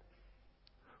it?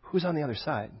 Who's on the other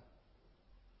side?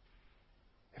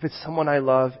 If it's someone I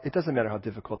love, it doesn't matter how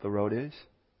difficult the road is.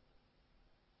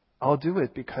 I'll do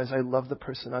it because I love the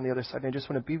person on the other side and I just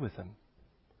want to be with them.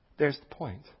 There's the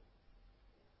point.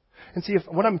 And see, if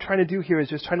what I'm trying to do here is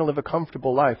just trying to live a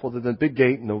comfortable life, well, the big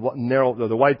gate and the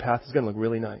wide path is going to look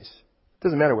really nice. It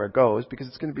doesn't matter where it goes because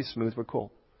it's going to be smooth. We're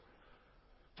cool.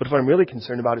 But what I'm really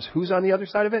concerned about is who's on the other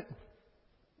side of it.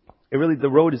 The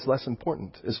road is less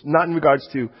important. It's not in regards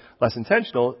to less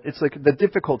intentional. It's like the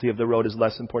difficulty of the road is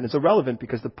less important. It's irrelevant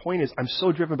because the point is I'm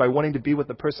so driven by wanting to be with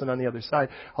the person on the other side.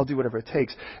 I'll do whatever it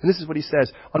takes. And this is what He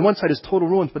says. On one side is total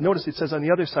ruins, but notice it says on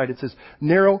the other side, it says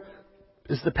narrow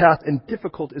is the path and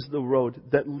difficult is the road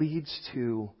that leads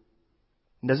to,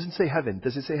 it doesn't say heaven.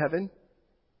 Does it say heaven?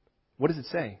 What does it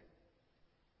say?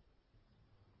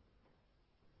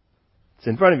 It's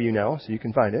in front of you now, so you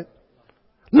can find it.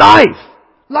 Life!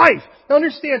 Life! Now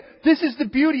understand, this is the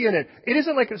beauty in it. It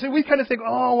isn't like, so we kind of think,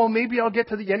 oh, well, maybe I'll get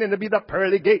to the end and it'll be the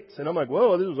pearly gates. And I'm like,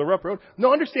 whoa, this was a rough road.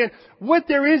 No, understand, what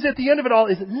there is at the end of it all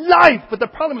is life. But the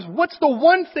problem is, what's the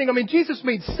one thing? I mean, Jesus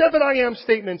made 7 I am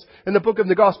statements in the book of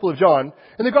the Gospel of John.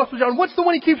 In the Gospel of John, what's the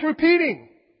one He keeps repeating?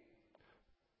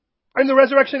 I am the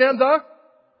resurrection and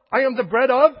I am the bread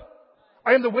of,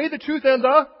 I am the way, the truth, and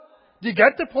do you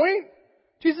get the point?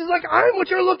 Jesus is like, I'm what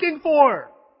you're looking for.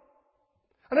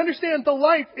 And understand, the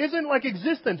life isn't like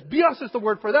existence. Bios is the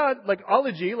word for that. Like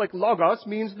ology, like logos,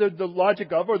 means the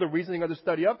logic of or the reasoning or the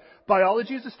study of.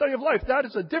 Biology is the study of life. That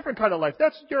is a different kind of life.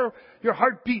 That's your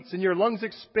heart beats and your lungs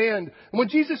expand. And when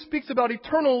Jesus speaks about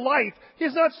eternal life,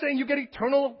 He's not saying you get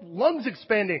eternal lungs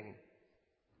expanding.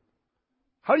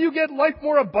 How do you get life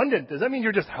more abundant? Does that mean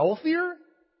you're just healthier?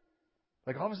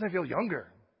 Like all of a sudden I feel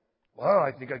younger. Wow,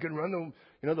 I think I can run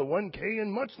the 1K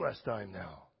in much less time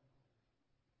now.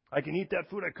 I can eat that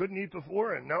food I couldn't eat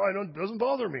before, and now it doesn't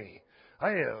bother me. I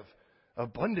have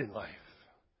abundant life.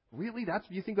 Really?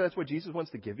 You think that's what Jesus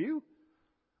wants to give you?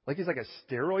 Like he's like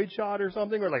a steroid shot or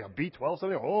something, or like a B12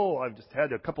 something? Oh, I've just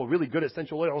had a couple really good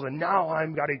essential oils, and now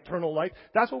I've got eternal life.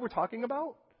 That's what we're talking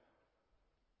about?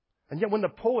 And yet when the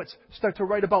poets start to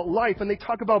write about life, and they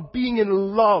talk about being in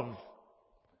love,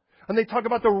 and they talk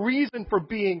about the reason for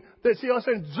being,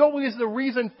 Zoe is the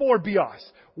reason for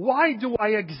bios. Why do I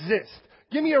exist?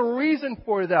 Give me a reason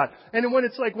for that. And when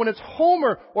it's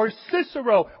Homer or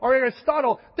Cicero or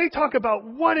Aristotle, they talk about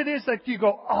what it is that you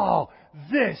go, oh,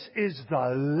 this is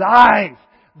the life.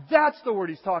 That's the word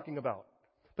he's talking about.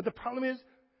 But the problem is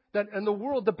that in the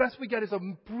world, the best we get is a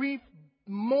brief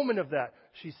moment of that.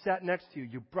 She sat next to you.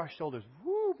 You brushed shoulders.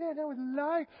 Woo, man, that was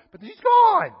life. But then she's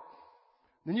gone.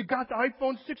 Then you got the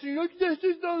iPhone 6 and you're like, this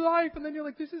is the life. And then you're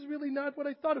like, this is really not what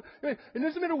I thought of. And it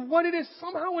doesn't matter what it is.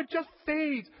 Somehow it just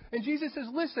fades. And Jesus says,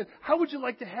 listen, how would you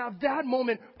like to have that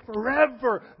moment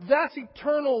forever? That's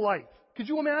eternal life. Could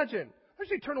you imagine?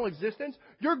 There's eternal existence.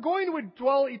 You're going to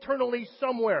dwell eternally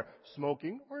somewhere.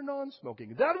 Smoking or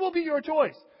non-smoking. That will be your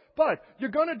choice. But you're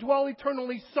going to dwell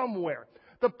eternally somewhere.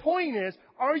 The point is,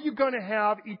 are you going to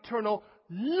have eternal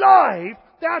life?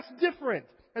 That's different.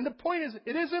 And the point is,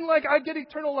 it isn't like I get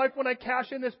eternal life when I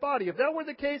cash in this body. If that were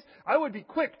the case, I would be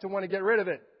quick to want to get rid of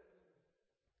it.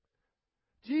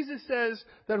 Jesus says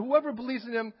that whoever believes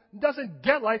in Him doesn't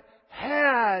get life,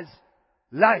 has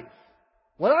life.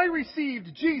 When I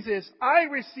received Jesus, I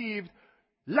received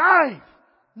life.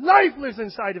 Life lives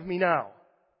inside of me now.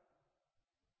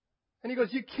 And He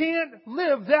goes, you can't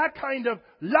live that kind of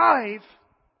life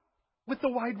with the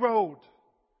wide road.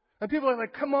 And people are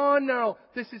like, come on now,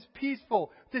 this is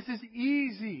peaceful. This is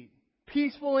easy.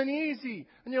 Peaceful and easy.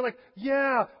 And you're like,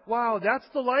 yeah, wow, that's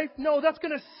the life? No, that's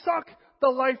going to suck the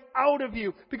life out of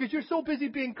you because you're so busy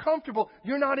being comfortable,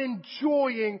 you're not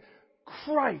enjoying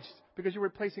Christ because you're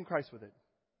replacing Christ with it.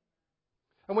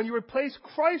 And when you replace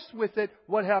Christ with it,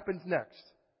 what happens next?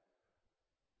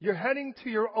 You're heading to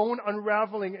your own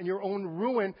unraveling and your own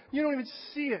ruin. You don't even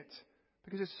see it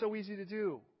because it's so easy to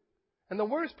do. And the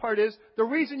worst part is, the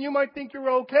reason you might think you're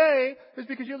okay is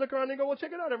because you look around and go, well,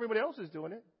 check it out. Everybody else is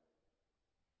doing it.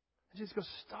 And Jesus goes,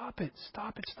 stop it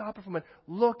for a moment.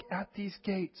 Look at these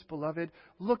gates, beloved.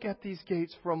 Look at these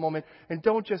gates for a moment. And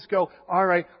don't just go, all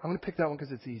right, I'm going to pick that one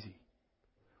because it's easy.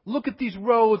 Look at these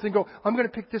roads and go, I'm going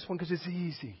to pick this one because it's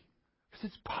easy. Because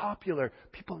it's popular.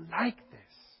 People like this.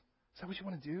 Is that what you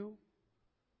want to do?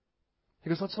 He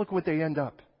goes, let's look at what they end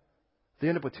up. They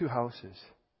end up with 2 houses.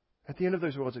 At the end of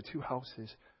those roads are 2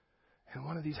 houses. And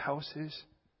one of these houses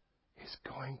is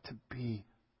going to be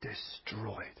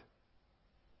destroyed.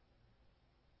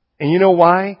 And you know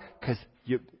why? Because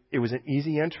it was an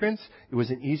easy entrance, it was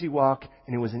an easy walk,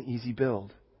 and it was an easy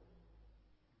build.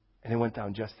 And it went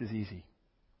down just as easy.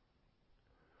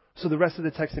 So the rest of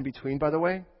the text in between, by the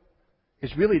way,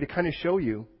 is really to kind of show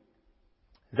you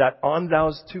that on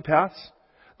those 2 paths,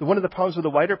 one of the problems with the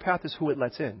wider path is who it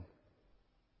lets in.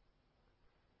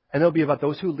 And it'll be about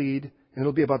those who lead, and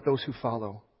it'll be about those who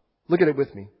follow. Look at it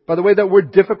with me. By the way, that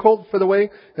word difficult for the way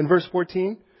in verse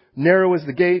 14, narrow is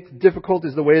the gate, difficult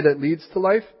is the way that leads to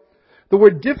life. The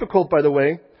word difficult, by the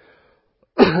way,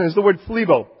 is the word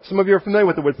philebo. Some of you are familiar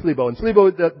with the word philebo. And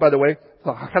philebo, by the way, it's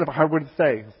kind of a hard word to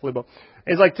say, philebo.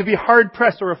 It's like to be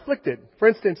hard-pressed or afflicted. For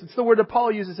instance, it's the word that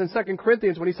Paul uses in 2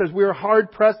 Corinthians when he says we are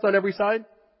hard-pressed on every side.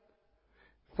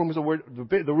 From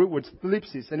the root word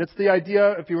thlipsis. And it's the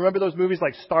idea, if you remember those movies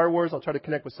like Star Wars, I'll try to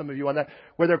connect with some of you on that,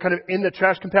 where they're kind of in the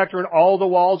trash compactor and all the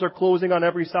walls are closing on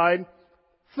every side.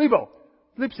 Philebo,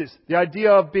 thlipsis, the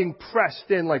idea of being pressed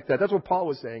in like that. That's what Paul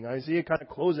was saying. I see it kind of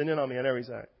closing in on me on every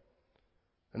side.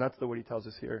 And that's the word he tells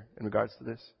us here in regards to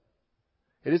this.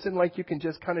 It isn't like you can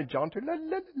just kind of jaunter, la,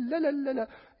 la, la, la, la, la.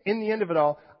 In the end of it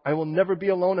all, I will never be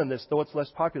alone in this, though it's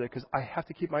less popular, because I have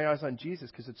to keep my eyes on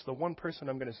Jesus, because it's the one person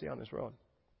I'm going to see on this road.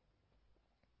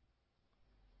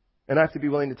 And I have to be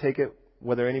willing to take it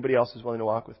whether anybody else is willing to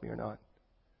walk with me or not.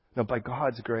 Now, by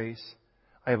God's grace,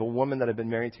 I have a woman that I've been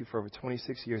married to for over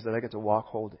 26 years that I get to walk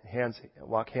hand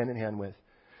in hand with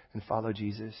and follow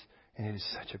Jesus. And it is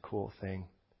such a cool thing.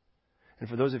 And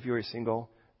for those of you who are single,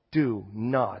 do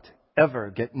not ever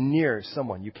get near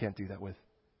someone you can't do that with.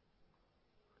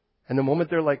 And the moment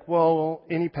they're like, well,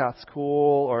 any path's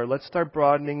cool, or let's start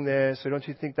broadening this, or don't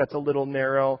you think that's a little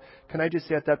narrow? Can I just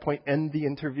say at that point, end the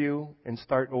interview and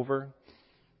start over?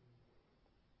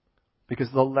 Because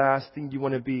the last thing you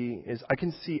want to be is, I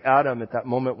can see Adam at that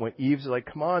moment when Eve's like,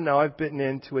 come on, now I've bitten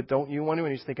into it, don't you want to?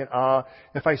 And he's thinking,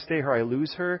 if I stay here, I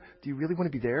lose her. Do you really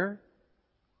want to be there?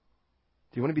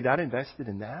 Do you want to be that invested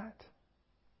in that?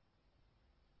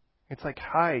 It's like,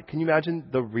 hi, can you imagine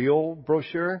the real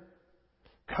brochure?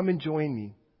 Come and join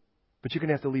me. But you're going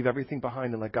to have to leave everything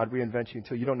behind and let God reinvent you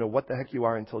until you don't know what the heck you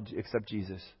are except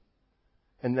Jesus.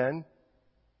 And then,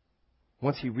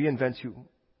 once He reinvents you,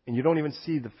 and you don't even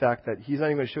see the fact that He's not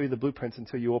even going to show you the blueprints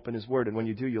until you open His Word. And when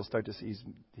you do, you'll start to see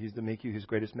He's to make you His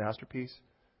greatest masterpiece.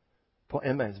 Paul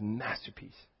Emma is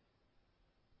masterpiece.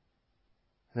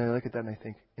 And then I look at that and I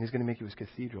think, and He's going to make you His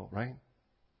cathedral, right?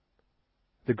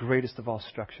 The greatest of all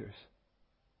structures.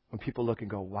 When people look and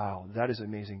go, wow, that is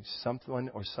amazing. Someone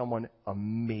or someone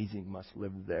amazing must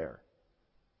live there.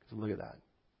 Because look at that.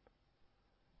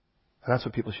 And that's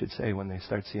what people should say when they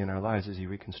start seeing our lives as He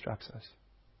reconstructs us.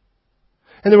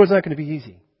 And it was not going to be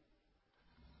easy.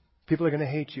 People are going to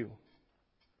hate you.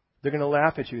 They're going to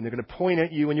laugh at you and they're going to point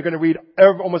at you and you're going to read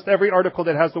almost every article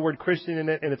that has the word Christian in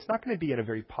it, and it's not going to be in a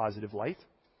very positive light.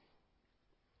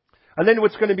 And then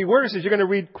what's going to be worse is you're going to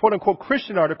read quote-unquote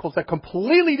Christian articles that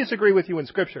completely disagree with you in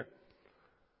Scripture.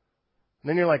 And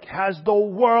then you're like, has the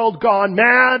world gone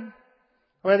mad?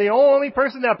 Am I the only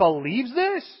person that believes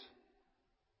this?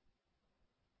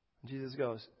 And Jesus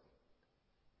goes,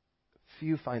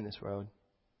 few find this road.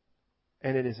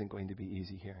 And it isn't going to be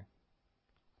easy here.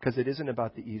 Because it isn't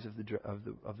about the ease of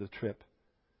the trip.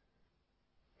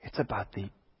 It's about the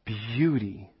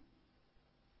beauty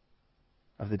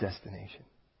of the destination.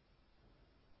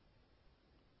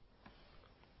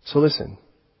 So listen.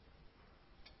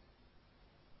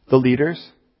 The leaders,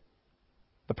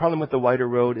 the problem with the wider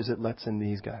road is it lets in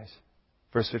these guys.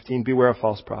 Verse 15, beware of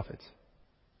false prophets.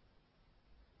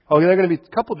 Oh, there are going to be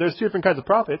there's two different kinds of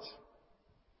prophets.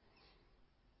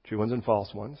 True ones and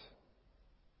false ones.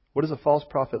 What does a false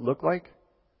prophet look like?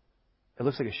 It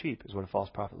looks like a sheep is what a false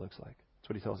prophet looks like. That's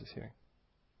what he tells us here.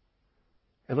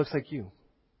 It looks like you.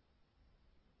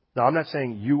 Now, I'm not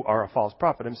saying you are a false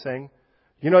prophet. I'm saying,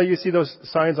 you see those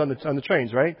signs on the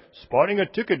trains, right? Spotting a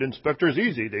ticket inspector is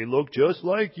easy. They look just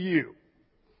like you.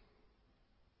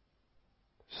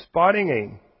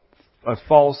 Spotting a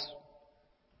false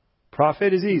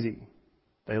prophet is easy.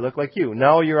 They look like you.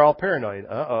 Now you're all paranoid.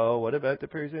 Uh-oh, what about the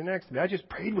person next to me? I just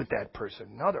prayed with that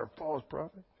person. Now they're a false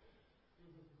prophet.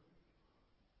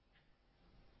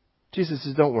 Jesus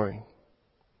says, don't worry.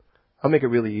 I'll make it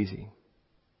really easy.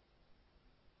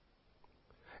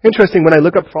 Interesting, when I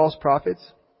look up false prophets,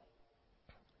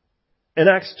 in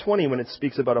Acts 20, when it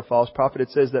speaks about a false prophet, it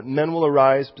says that men will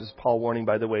arise, this is Paul warning,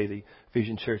 by the way, the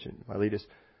Ephesian church and Miletus,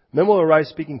 men will arise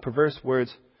speaking perverse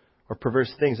words or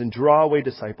perverse things and draw away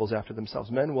disciples after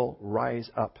themselves. Men will rise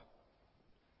up.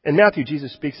 In Matthew,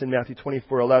 Jesus speaks in Matthew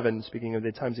 24:11, speaking of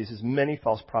the times, He says, many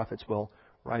false prophets will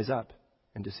rise up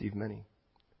and deceive many.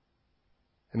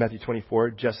 In Matthew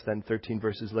 24, just then 13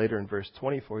 verses later in verse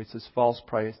 24, He says, false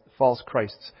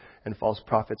Christs and false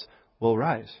prophets will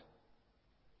rise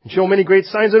and show many great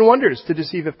signs and wonders to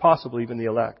deceive, if possible, even the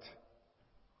elect.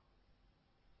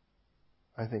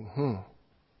 I think,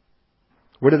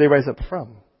 where do they rise up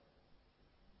from?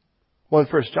 Well, in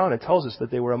 1 John, it tells us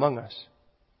that they were among us.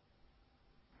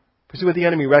 Because what the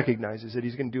enemy recognizes, that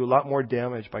he's going to do a lot more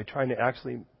damage by trying to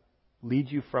actually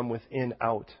lead you from within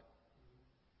out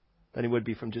than he would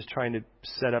be from just trying to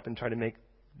set up and try to make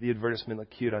the advertisement look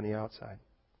cute on the outside.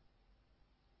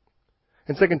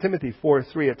 In 2 Timothy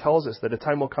 4:3, it tells us that a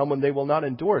time will come when they will not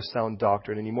endure sound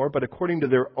doctrine anymore, but according to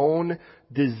their own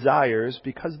desires,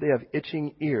 because they have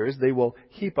itching ears, they will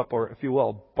heap up, or if you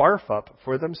will, barf up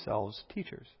for themselves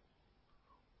teachers.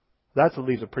 That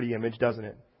leaves a pretty image, doesn't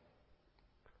it?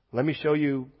 Let me show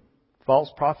you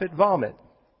false prophet vomit.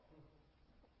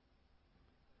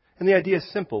 And the idea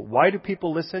is simple. Why do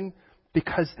people listen?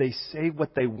 Because they say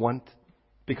what they want,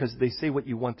 because they say what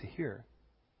you want to hear.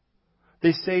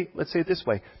 They say, let's say it this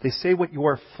way, they say what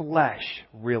your flesh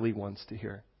really wants to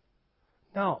hear.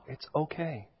 No, it's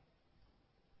okay.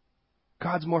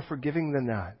 God's more forgiving than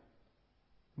that.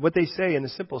 What they say in the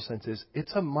simple sense is,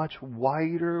 it's a much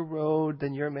wider road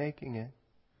than you're making it.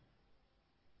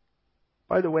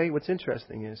 By the way, what's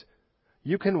interesting is,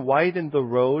 you can widen the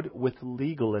road with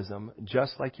legalism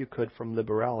just like you could from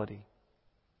liberality.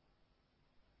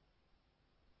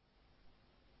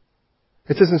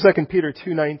 It says in 2 Peter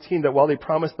 2:19 that while they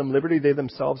promise them liberty, they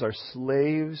themselves are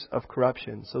slaves of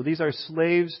corruption. So these are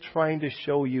slaves trying to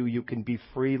show you can be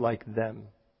free like them.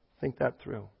 Think that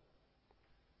through.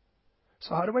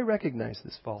 So how do I recognize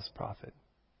this false prophet?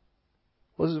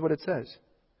 Well, this is what it says.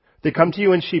 They come to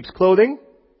you in sheep's clothing,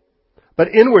 But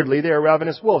inwardly, they are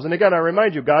ravenous wolves. And again, I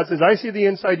remind you, God says, I see the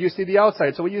inside, you see the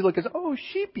outside. So when you look at, oh,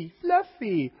 sheepy,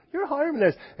 fluffy, you're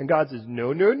harmless. And God says,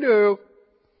 no, no, no.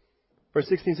 Verse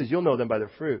 16 says, you'll know them by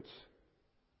their fruits.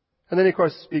 And then he, of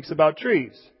course, speaks about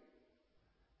trees.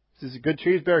 He says, good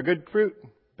trees bear good fruit.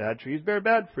 Bad trees bear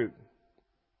bad fruit.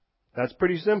 That's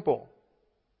pretty simple.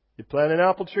 You plant an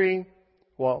apple tree,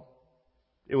 well,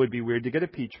 it would be weird to get a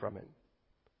peach from it.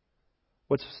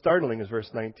 What's startling is verse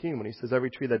 19 when he says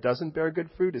every tree that doesn't bear good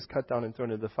fruit is cut down and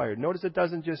thrown into the fire. Notice it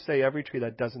doesn't just say every tree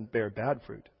that doesn't bear bad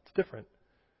fruit. It's different.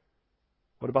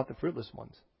 What about the fruitless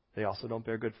ones? They also don't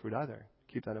bear good fruit either.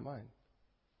 Keep that in mind.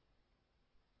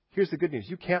 Here's the good news.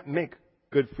 You can't make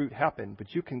good fruit happen,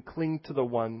 but you can cling to the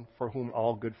one for whom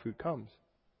all good fruit comes.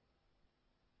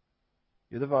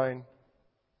 You're the vine.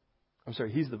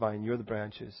 He's the vine. You're the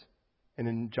branches. And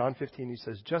in John 15, he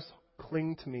says, just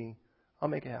cling to me. I'll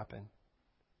make it happen.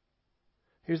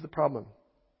 Here's the problem.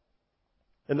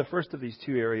 In the first of these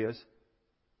two areas,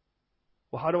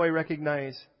 well, how do I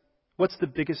recognize what's the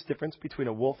biggest difference between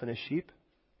a wolf and a sheep?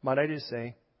 Might I just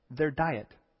say, their diet.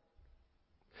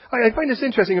 I find this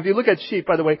interesting. If you look at sheep,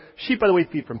 by the way,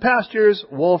 feed from pastures.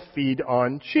 Wolves feed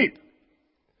on sheep.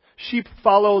 Sheep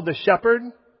follow the shepherd.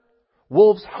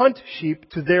 Wolves hunt sheep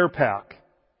to their pack.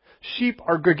 Sheep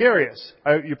are gregarious.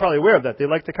 You're probably aware of that. They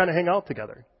like to kind of hang out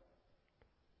together.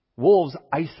 Wolves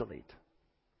isolate.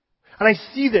 And I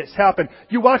see this happen.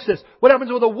 You watch this. What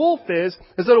happens with a wolf is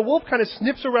that a wolf kind of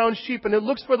sniffs around sheep and it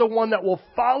looks for the one that will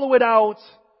follow it out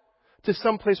to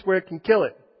some place where it can kill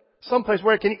it. Some place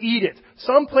where it can eat it.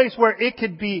 Some place where it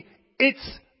could be its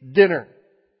dinner.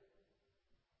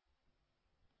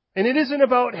 And it isn't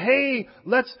about, hey,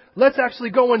 let's actually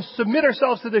go and submit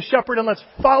ourselves to the shepherd and let's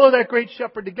follow that great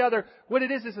shepherd together. What it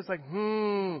is it's like,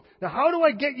 now how do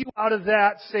I get you out of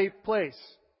that safe place?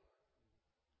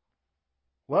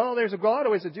 Well, there's a lot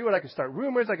of ways to do it. I could start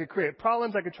rumors, I could create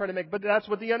problems, I could try to make, but that's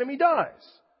what the enemy does.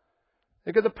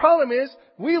 Because the problem is,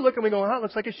 we look and we go, it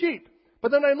looks like a sheep.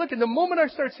 But then I look, and the moment I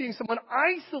start seeing someone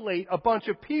isolate a bunch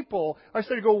of people, I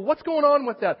start to go, what's going on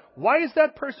with that? Why is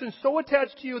that person so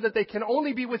attached to you that they can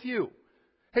only be with you?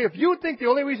 Hey, if you think the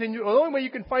only way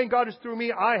you can find God is through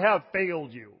me, I have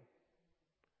failed you.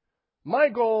 My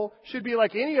goal should be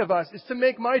like any of us, is to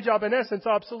make my job in essence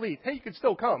obsolete. Hey, you can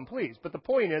still come, please. But the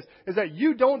point is that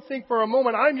you don't think for a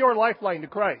moment I'm your lifeline to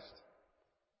Christ.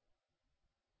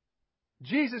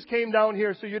 Jesus came down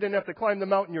here so you didn't have to climb the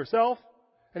mountain yourself.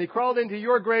 And He crawled into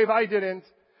your grave, I didn't.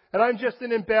 And I'm just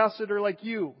an ambassador like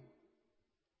you.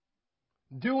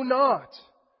 Do not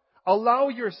allow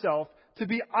yourself to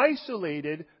be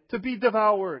isolated, to be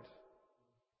devoured.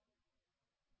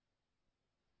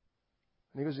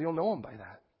 And he goes, you'll know Him by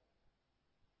that.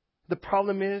 The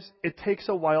problem is, it takes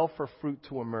a while for fruit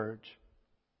to emerge.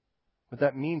 What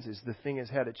that means is the thing has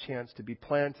had a chance to be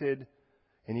planted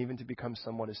and even to become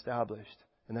somewhat established.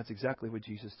 And that's exactly what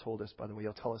Jesus told us, by the way.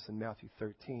 He'll tell us in Matthew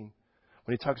 13.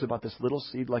 When He talks about this little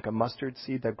seed like a mustard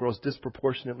seed that grows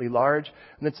disproportionately large.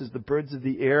 And it says the birds of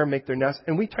the air make their nests.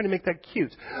 And we try to make that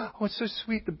cute. Oh, it's so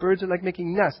sweet. The birds are like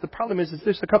making nests. The problem is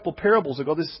there's a couple parables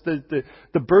ago.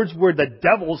 The birds were the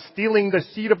devil stealing the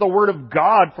seed of the Word of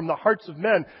God from the hearts of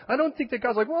men. I don't think that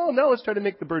God's like, well, now let's try to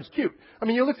make the birds cute. I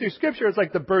mean, you look through Scripture, it's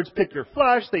like the birds pick your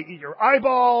flesh, they eat your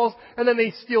eyeballs, and then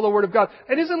they steal the Word of God.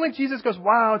 It isn't like Jesus goes,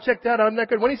 wow, check that out, I'm that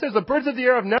good. When He says the birds of the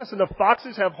air have nests and the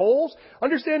foxes have holes,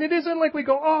 understand it isn't like we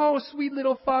go, oh, sweet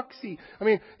little foxy. I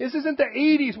mean, this isn't the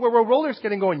 80s where we're roller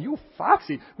skating going, you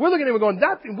foxy. We're looking at him going,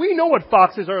 we know what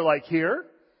foxes are like here.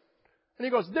 And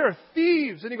He goes, they're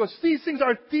thieves. And He goes, these things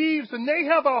are thieves and they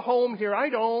have a home here. I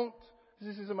don't.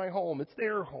 This isn't my home. It's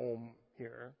their home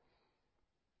here.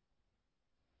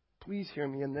 Please hear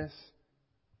me in this.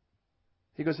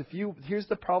 He goes, here's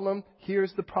the problem,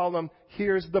 is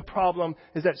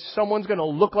that someone's going to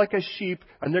look like a sheep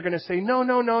and they're going to say,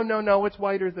 no, it's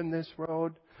wider than this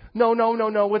road. No,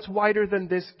 it's wider than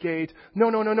this gate.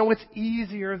 No, it's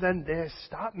easier than this.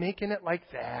 Stop making it like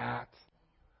that.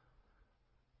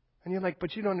 And you're like,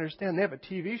 but you don't understand. They have a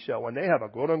TV show and they have a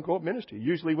quote-unquote ministry,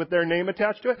 usually with their name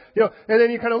attached to it. And then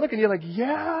you kind of look and you're like,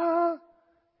 yeah.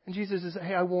 And Jesus says,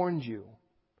 hey, I warned you.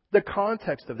 The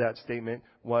context of that statement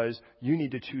was, you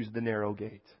need to choose the narrow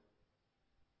gate.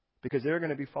 Because there are going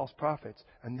to be false prophets.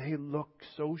 And they look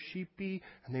so sheepy,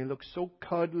 and they look so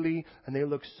cuddly, and they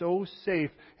look so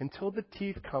safe until the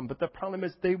teeth come. But the problem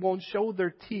is they won't show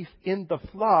their teeth in the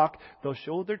flock. They'll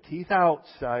show their teeth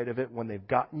outside of it when they've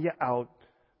gotten you out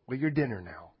with your dinner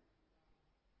now.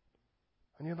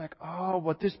 And you're like, oh,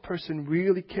 but this person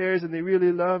really cares, and they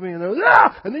really love me. And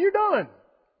then you're done.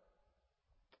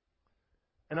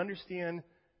 And understand,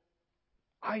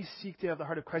 I seek to have the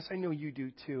heart of Christ. I know you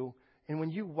do too. And when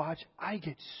you watch, I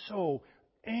get so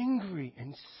angry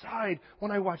inside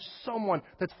when I watch someone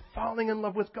that's falling in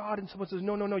love with God and someone says,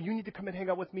 no, you need to come and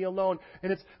hang out with me alone.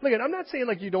 And it's, look, I'm not saying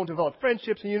like you don't develop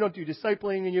friendships and you don't do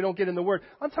discipling and you don't get in the Word.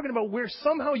 I'm talking about where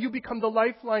somehow you become the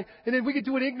lifeline, and then we could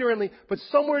do it ignorantly, but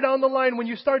somewhere down the line when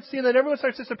you start seeing that everyone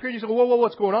starts disappearing, you say, whoa,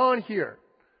 what's going on here?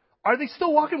 Are they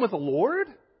still walking with the Lord?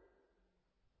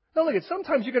 Now look,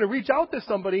 sometimes you're going to reach out to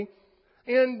somebody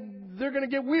and they're going to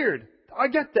get weird. I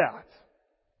get that.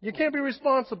 You can't be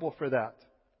responsible for that.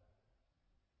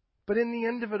 But in the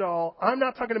end of it all, I'm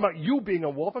not talking about you being a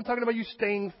wolf. I'm talking about you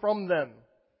staying from them.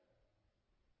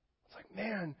 It's like,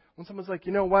 man, when someone's like,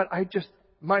 you know what,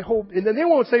 my hope, and then they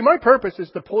won't say, my purpose is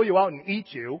to pull you out and eat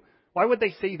you. Why would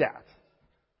they say that?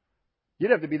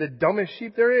 You'd have to be the dumbest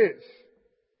sheep there is.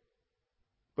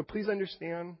 But please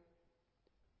understand,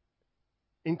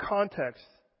 in context,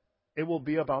 it will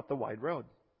be about the wide road.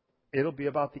 It'll be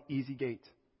about the easy gate.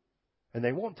 And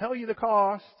they won't tell you the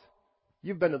cost.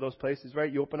 You've been to those places,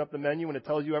 right? You open up the menu and it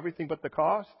tells you everything but the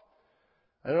cost.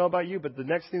 I don't know about you, but the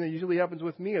next thing that usually happens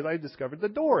with me is I discovered the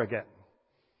door again.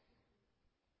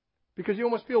 Because you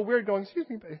almost feel weird going, excuse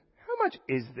me, but how much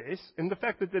is this? And the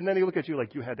fact that then they look at you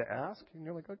like you had to ask. And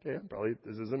you're like, okay,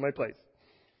 this isn't my place.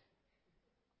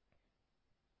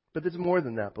 But it's more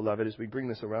than that, beloved, as we bring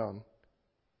this around.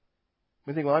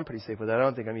 We think, well, I'm pretty safe with that. I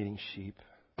don't think I'm eating sheep.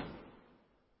 But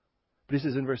he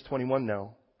says in verse 21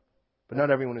 now, but not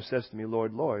everyone who says to me,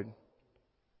 Lord, Lord,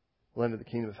 will enter the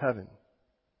kingdom of heaven.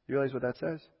 You realize what that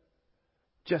says?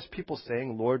 Just people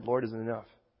saying, Lord, Lord isn't enough.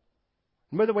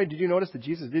 And by the way, did you notice that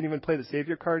Jesus didn't even play the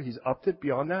Savior card? He's upped it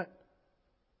beyond that.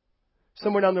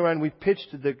 Somewhere down the line, we've pitched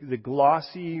the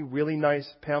glossy, really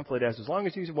nice pamphlet as long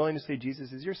as you're willing to say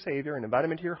Jesus is your Savior and invite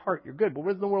Him into your heart, you're good. But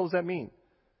what in the world does that mean?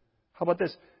 How about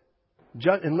this?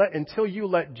 Until you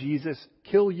let Jesus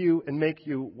kill you and make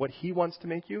you what He wants to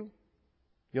make you,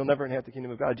 you'll never inherit the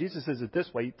kingdom of God. Jesus says it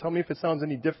this way. Tell me if it sounds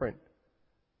any different.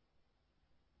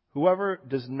 Whoever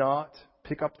does not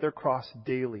pick up their cross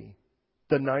daily,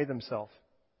 deny themselves,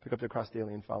 pick up their cross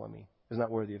daily and follow me, is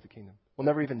not worthy of the kingdom. Will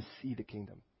never even see the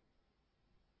kingdom.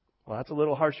 Well, that's a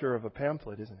little harsher of a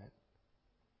pamphlet, isn't it?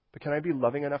 But can I be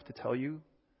loving enough to tell you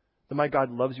that my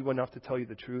God loves you enough to tell you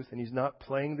the truth and He's not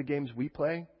playing the games we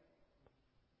play?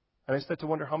 And I start to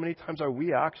wonder how many times are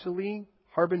we actually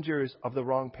harbingers of the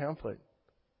wrong pamphlet?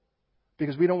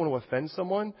 Because we don't want to offend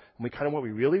someone, and what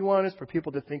we really want is for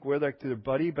people to think we're like their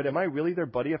buddy, but am I really their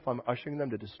buddy if I'm ushering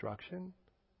them to destruction?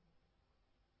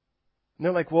 And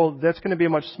they're like, well, that's going to be a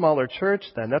much smaller church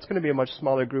then. That's going to be a much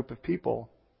smaller group of people.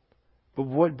 But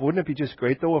wouldn't it be just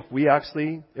great, though,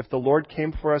 if the Lord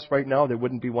came for us right now, there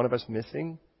wouldn't be one of us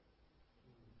missing?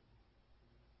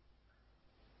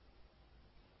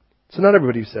 So not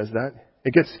everybody says that.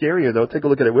 It gets scarier, though. Take a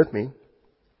look at it with me.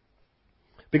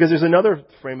 Because there's another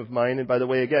frame of mind, and by the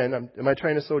way, again, am I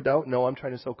trying to sow doubt? No, I'm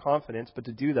trying to sow confidence, but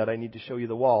to do that, I need to show you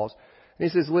the walls. And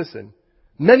he says, listen,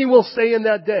 many will say in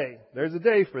that day, there's a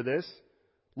day for this,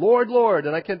 Lord, Lord,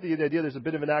 and I can't get the idea there's a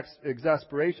bit of an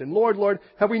exasperation. Lord, Lord,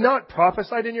 have we not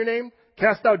prophesied in your name?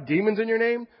 Cast out demons in your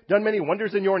name? Done many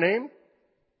wonders in your name?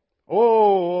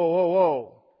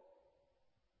 Oh.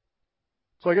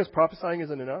 So I guess prophesying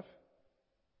isn't enough?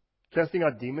 Casting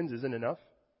out demons isn't enough?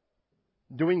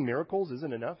 Doing miracles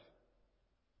isn't enough?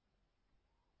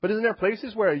 But isn't there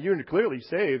places where you're clearly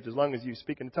saved as long as you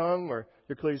speak in a tongue, or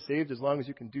you're clearly saved as long as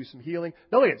you can do some healing?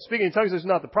 No, speaking in tongues is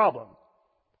not the problem.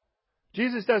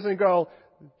 Jesus doesn't go,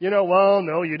 well,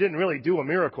 no, you didn't really do a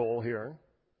miracle here.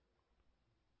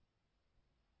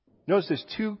 Notice there's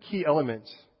two key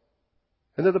elements,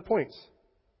 and they're the points.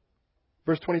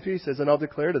 Verse 23 says, and I'll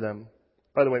declare to them.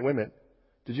 By the way, wait a minute.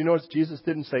 Did you notice Jesus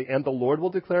didn't say, and the Lord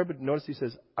will declare, but notice He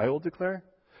says, I will declare?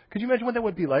 Could you imagine what that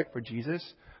would be like for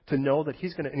Jesus to know that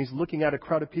He's and He's looking at a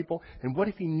crowd of people, and what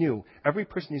if He knew every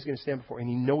person He's going to stand before, and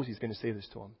He knows He's going to say this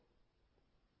to them?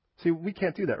 See, we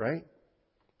can't do that, right?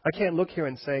 I can't look here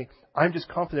and say, I'm just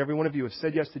confident every one of you have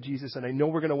said yes to Jesus, and I know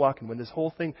we're going to walk, and when this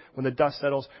whole thing, when the dust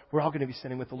settles, we're all going to be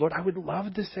standing with the Lord. I would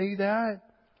love to say that.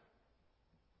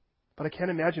 But I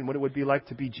can't imagine what it would be like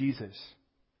to be Jesus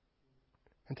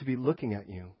and to be looking at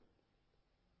you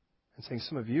and saying,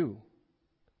 some of you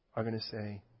are going to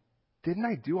say, didn't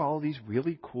I do all these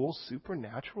really cool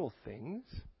supernatural things?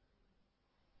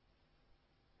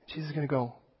 And Jesus is going to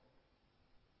go,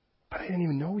 but I didn't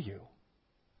even know you.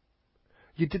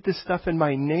 You did this stuff in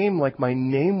my name like my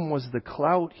name was the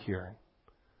clout here.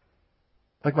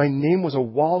 Like my name was a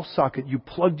wall socket you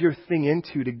plugged your thing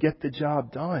into to get the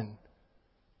job done.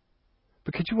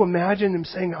 But could you imagine him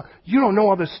saying, you don't know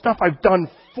all this stuff I've done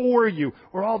for you,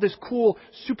 or all this cool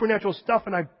supernatural stuff,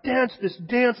 and I've danced this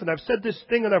dance, and I've said this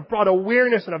thing, and I've brought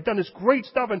awareness, and I've done this great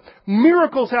stuff, and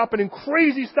miracles happen, and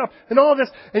crazy stuff, and all this.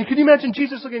 And can you imagine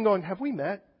Jesus looking and going, have we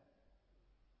met?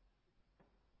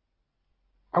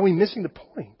 Are we missing the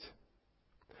point?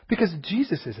 Because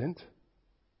Jesus isn't.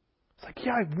 It's like,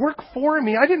 yeah, work for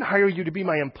me. I didn't hire you to be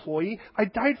my employee. I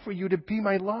died for you to be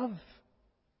my love.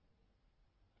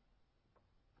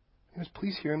 He goes,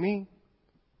 please hear me.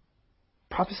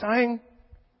 Prophesying,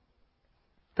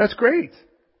 that's great.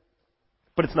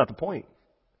 But it's not the point.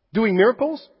 Doing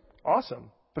miracles,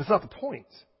 awesome. But it's not the point.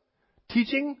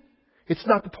 Teaching, it's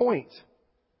not the point.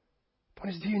 The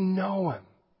point is, do you know Him?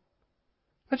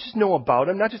 Not just know about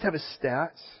Him, not just have His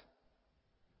stats.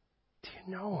 Do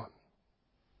you know Him?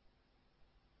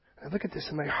 I look at this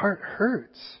and my heart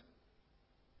hurts.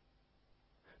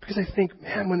 Because I think,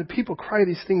 man, when the people cry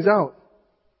these things out,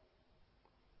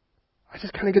 I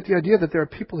just kind of get the idea that there are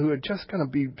people who are just going to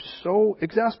be so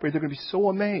exasperated, they're going to be so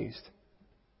amazed.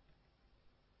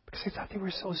 Because they thought they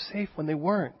were so safe when they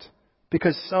weren't.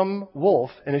 Because some wolf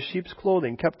in a sheep's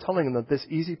clothing kept telling them that this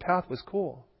easy path was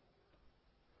cool.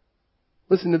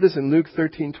 Listen to this in Luke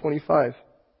 13:25.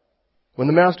 When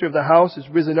the master of the house is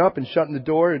risen up and shutting the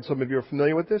door, and some of you are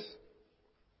familiar with this,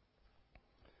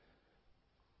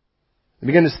 they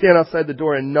began to stand outside the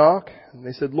door and knock. And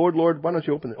they said, Lord, Lord, why don't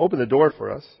you open the door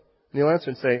for us? And he'll answer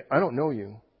and say, I don't know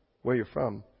you, where you're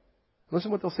from. Listen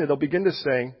to what they'll say. They'll begin to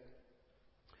say,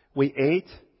 we ate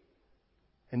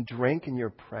and drank in your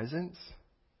presence,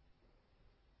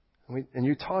 and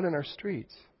you taught in our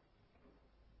streets.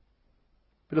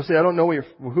 But he'll say, I don't know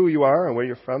who you are and where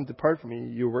you're from. Depart from me,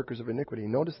 you workers of iniquity.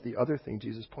 Notice the other thing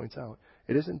Jesus points out.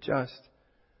 It isn't just,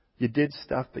 you did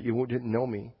stuff, but you didn't know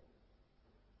me.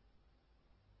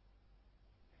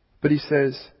 But he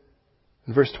says,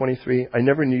 in verse 23, I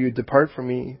never knew you. Depart from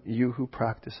me, you who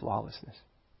practice lawlessness.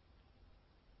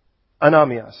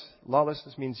 Anamias.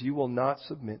 Lawlessness means you will not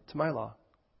submit to my law.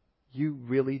 You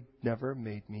really never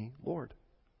made me Lord.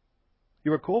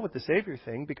 You were cool with the Savior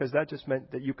thing because that just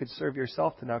meant that you could serve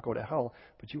yourself to not go to hell,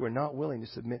 but you were not willing to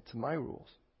submit to my rules.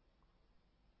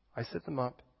 I set them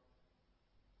up,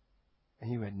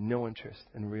 and you had no interest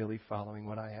in really following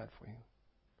what I had for you.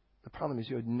 The problem is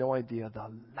you had no idea the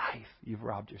life you've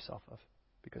robbed yourself of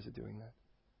because of doing that.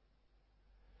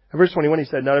 In verse 21, he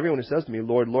said, not everyone who says to me,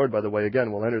 Lord, Lord, by the way,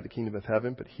 again, will enter the kingdom of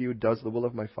heaven, but he who does the will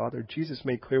of my Father. Jesus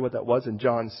made clear what that was in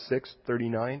John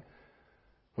 6:39.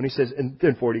 When he says, in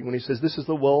 40, when he says, this is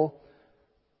the will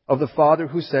of the Father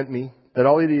who sent me, that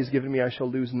all that he has given me I shall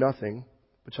lose nothing,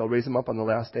 but shall raise him up on the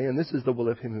last day. And this is the will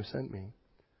of him who sent me,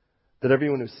 that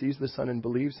everyone who sees the Son and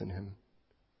believes in him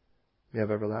may have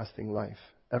everlasting life.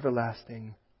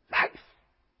 Everlasting life.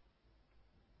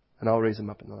 And I'll raise him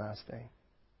up in the last day.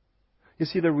 You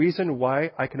see, the reason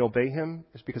why I can obey him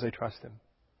is because I trust him.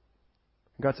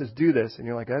 God says, do this. And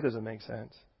you're like, that doesn't make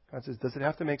sense. God says, does it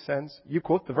have to make sense? You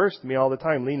quote the verse to me all the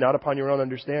time. Lean not upon your own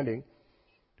understanding.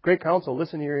 Great counsel,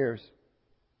 listen to your ears.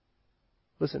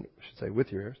 Listen, I should say,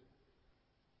 with your ears.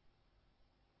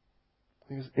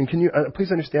 And can you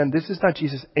please understand, this is not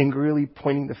Jesus angrily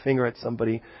pointing the finger at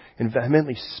somebody and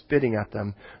vehemently spitting at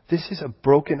them. This is a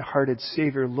broken-hearted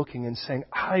Savior looking and saying,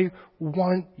 I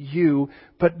want you,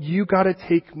 but you got to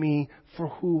take me for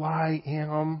who I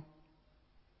am.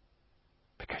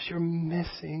 Because you're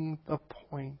missing the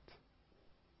point.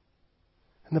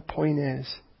 And the point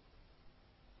is,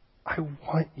 I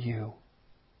want you.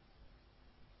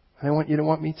 And I want you to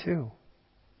want me too.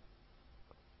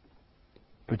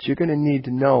 But you're going to need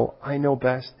to know, I know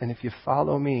best, and if you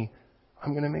follow me,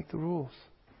 I'm going to make the rules.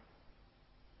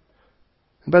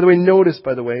 And by the way, notice,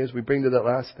 as we bring to that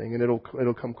last thing, and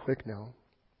it'll come quick now.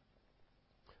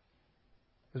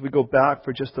 As we go back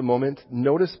for just a moment,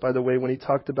 notice, by the way, when he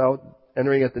talked about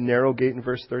entering at the narrow gate in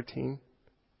verse 13,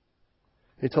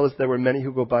 he told us there were many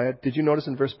who go by it. Did you notice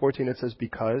in verse 14 it says,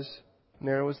 because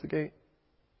narrow is the gate?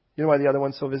 You know why the other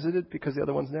one's so visited? Because the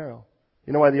other one's narrow.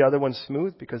 You know why the other one's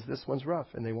smooth? Because this one's rough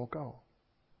and they won't go.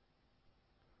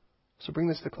 So bring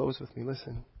this to close with me.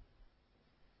 Listen.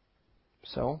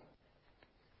 So,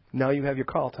 now you have your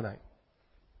call tonight.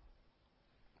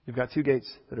 You've got 2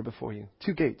 gates that are before you.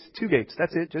 2 gates. 2 gates.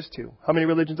 That's it. Just 2. How many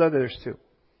religions are there? There's 2.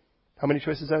 How many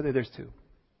choices are there? There's 2.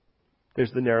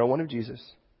 There's the narrow one of Jesus.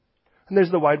 And there's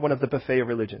the wide one of the buffet of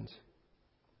religions.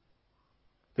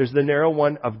 There's the narrow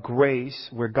one of grace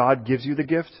where God gives you the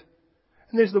gift.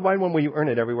 And there's the wide one where you earn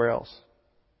it everywhere else.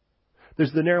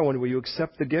 There's the narrow one where you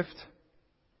accept the gift.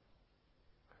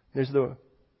 There's the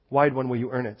wide one where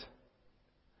you earn it.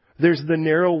 There's the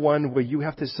narrow one where you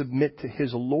have to submit to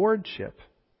His lordship.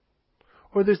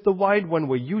 Or there's the wide one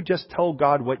where you just tell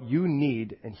God what you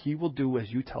need and He will do as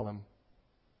you tell Him.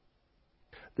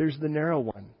 There's the narrow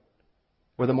one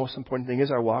where the most important thing is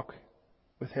our walk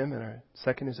with Him and our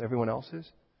second is everyone else's.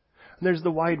 And there's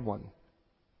the wide one.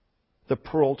 The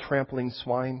pearl trampling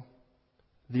swine.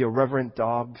 The irreverent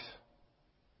dogs.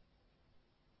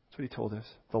 That's what He told us.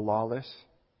 The lawless.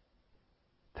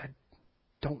 That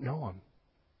don't know Him.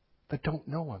 That don't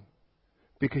know Him.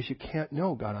 Because you can't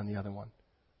know God on the other one.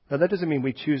 Now that doesn't mean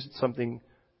we choose something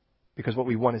because what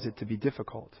we want is it to be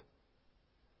difficult.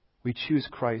 We choose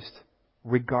Christ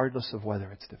regardless of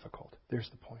whether it's difficult. There's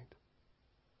the point.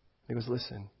 He goes,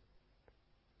 listen.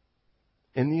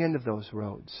 In the end of those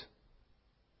roads,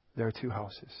 there are two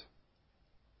houses.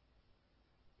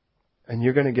 And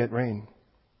you're going to get rain.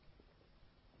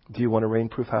 Do you want a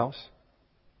rain-proof house?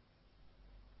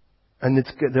 And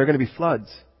there are going to be floods.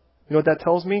 You know what that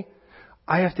tells me?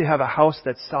 I have to have a house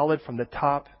that's solid from the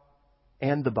top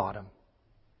and the bottom.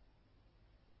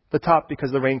 The top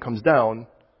because the rain comes down.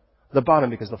 The bottom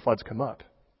because the floods come up.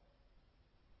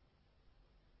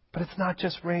 But it's not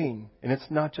just rain and it's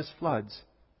not just floods.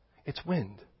 It's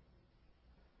wind.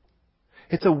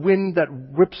 It's a wind that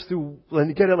rips through,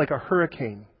 and get it like a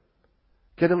hurricane.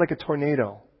 Get it like a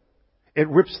tornado. It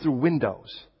rips through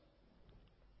windows.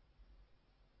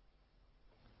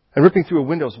 And ripping through a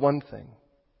window is one thing.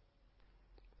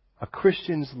 A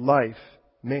Christian's life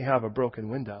may have a broken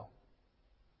window,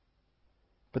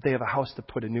 but they have a house to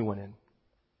put a new one in.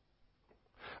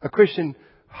 A Christian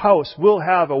house will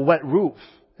have a wet roof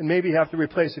and maybe have to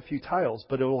replace a few tiles,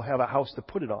 but it will have a house to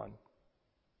put it on.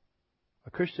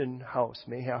 A Christian house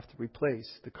may have to replace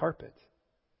the carpet,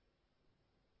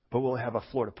 but will have a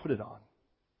floor to put it on.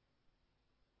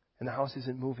 And the house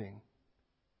isn't moving.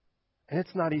 And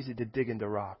it's not easy to dig into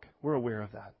rock. We're aware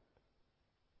of that.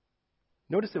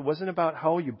 Notice it wasn't about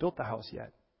how you built the house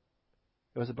yet.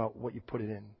 It was about what you put it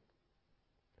in.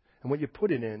 And what you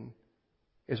put it in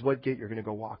is what gate you're going to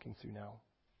go walking through now.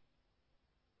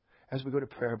 As we go to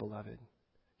prayer, beloved,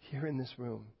 here in this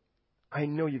room, I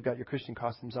know you've got your Christian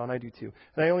costumes on. I do too.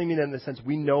 And I only mean that in the sense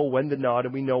we know when to nod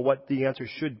and we know what the answer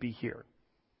should be here.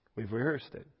 We've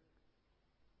rehearsed it.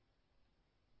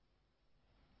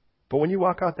 But when you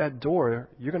walk out that door,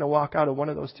 you're going to walk out of one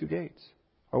of those two gates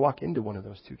or walk into one of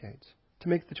those two gates to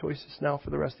make the choices now for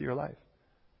the rest of your life.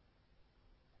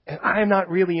 And I'm not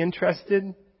really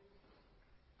interested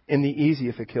in the easy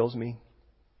if it kills me.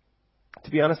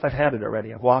 To be honest, I've had it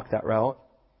already. I've walked that route.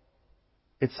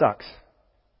 It sucks.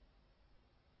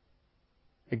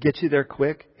 It gets you there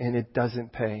quick and it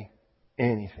doesn't pay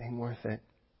anything worth it.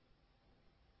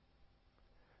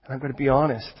 And I'm going to be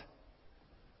honest.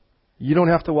 You don't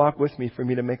have to walk with me for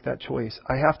me to make that choice.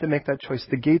 I have to make that choice.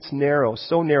 The gate's narrow,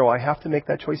 so narrow, I have to make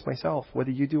that choice myself,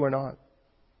 whether you do or not.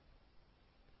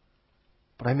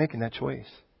 But I'm making that choice.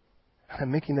 I'm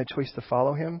making that choice to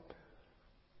follow Him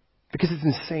because it's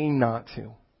insane not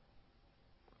to.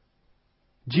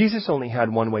 Jesus only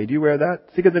had one way. Do you aware of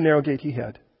that? Think of the narrow gate He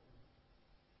had.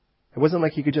 It wasn't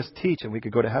like He could just teach and we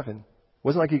could go to heaven. It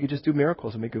wasn't like He could just do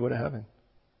miracles and we could go to heaven.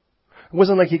 It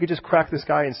wasn't like He could just crack the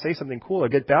sky and say something cool or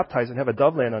get baptized and have a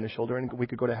dove land on His shoulder and we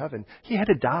could go to heaven. He had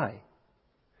to die.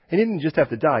 And He didn't just have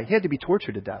to die. He had to be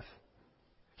tortured to death.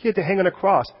 He had to hang on a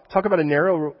cross. Talk about a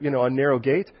narrow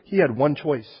gate. He had one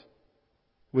choice.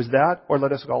 It was that or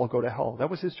let us all go to hell. That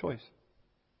was His choice.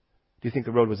 Do you think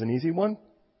the road was an easy one?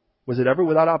 Was it ever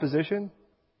without opposition?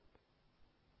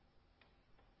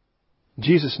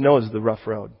 Jesus knows the rough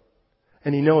road.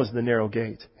 And He knows the narrow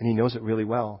gate. And He knows it really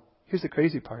well. Here's the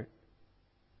crazy part.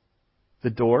 The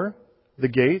door, the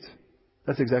gate,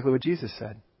 that's exactly what Jesus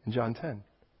said in John 10.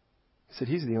 He said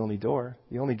He's the only door,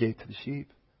 the only gate to the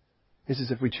sheep. He says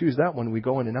if we choose that one, we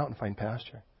go in and out and find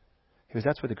pasture. He goes,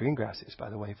 that's where the green grass is, by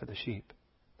the way, for the sheep.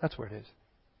 That's where it is.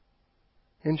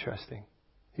 Interesting.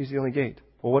 He's the only gate.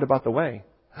 Well, what about the way?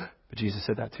 But Jesus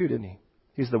said that too, didn't He?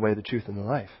 He's the way, the truth, and the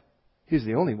life. He's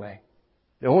the only way.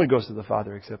 It only goes to the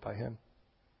Father except by Him.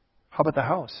 How about the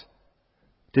house?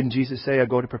 Didn't Jesus say, I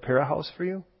go to prepare a house for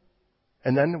you?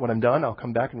 And then when I'm done, I'll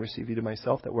come back and receive you to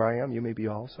myself, that where I am, you may be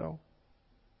also.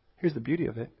 Here's the beauty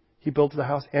of it. He builds the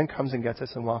house and comes and gets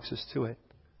us and walks us to it.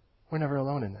 We're never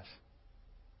alone in this.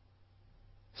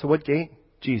 So what gate?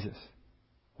 Jesus.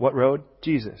 What road?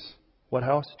 Jesus. What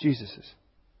house? Jesus's.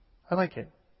 I like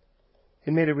it.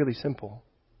 It made it really simple.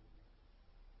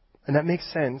 And that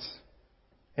makes sense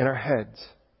in our heads.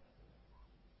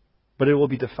 But it will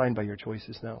be defined by your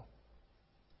choices now.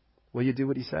 Will you do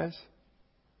what He says?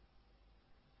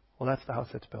 Well, that's the house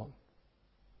that's built.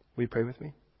 Will you pray with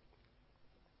me?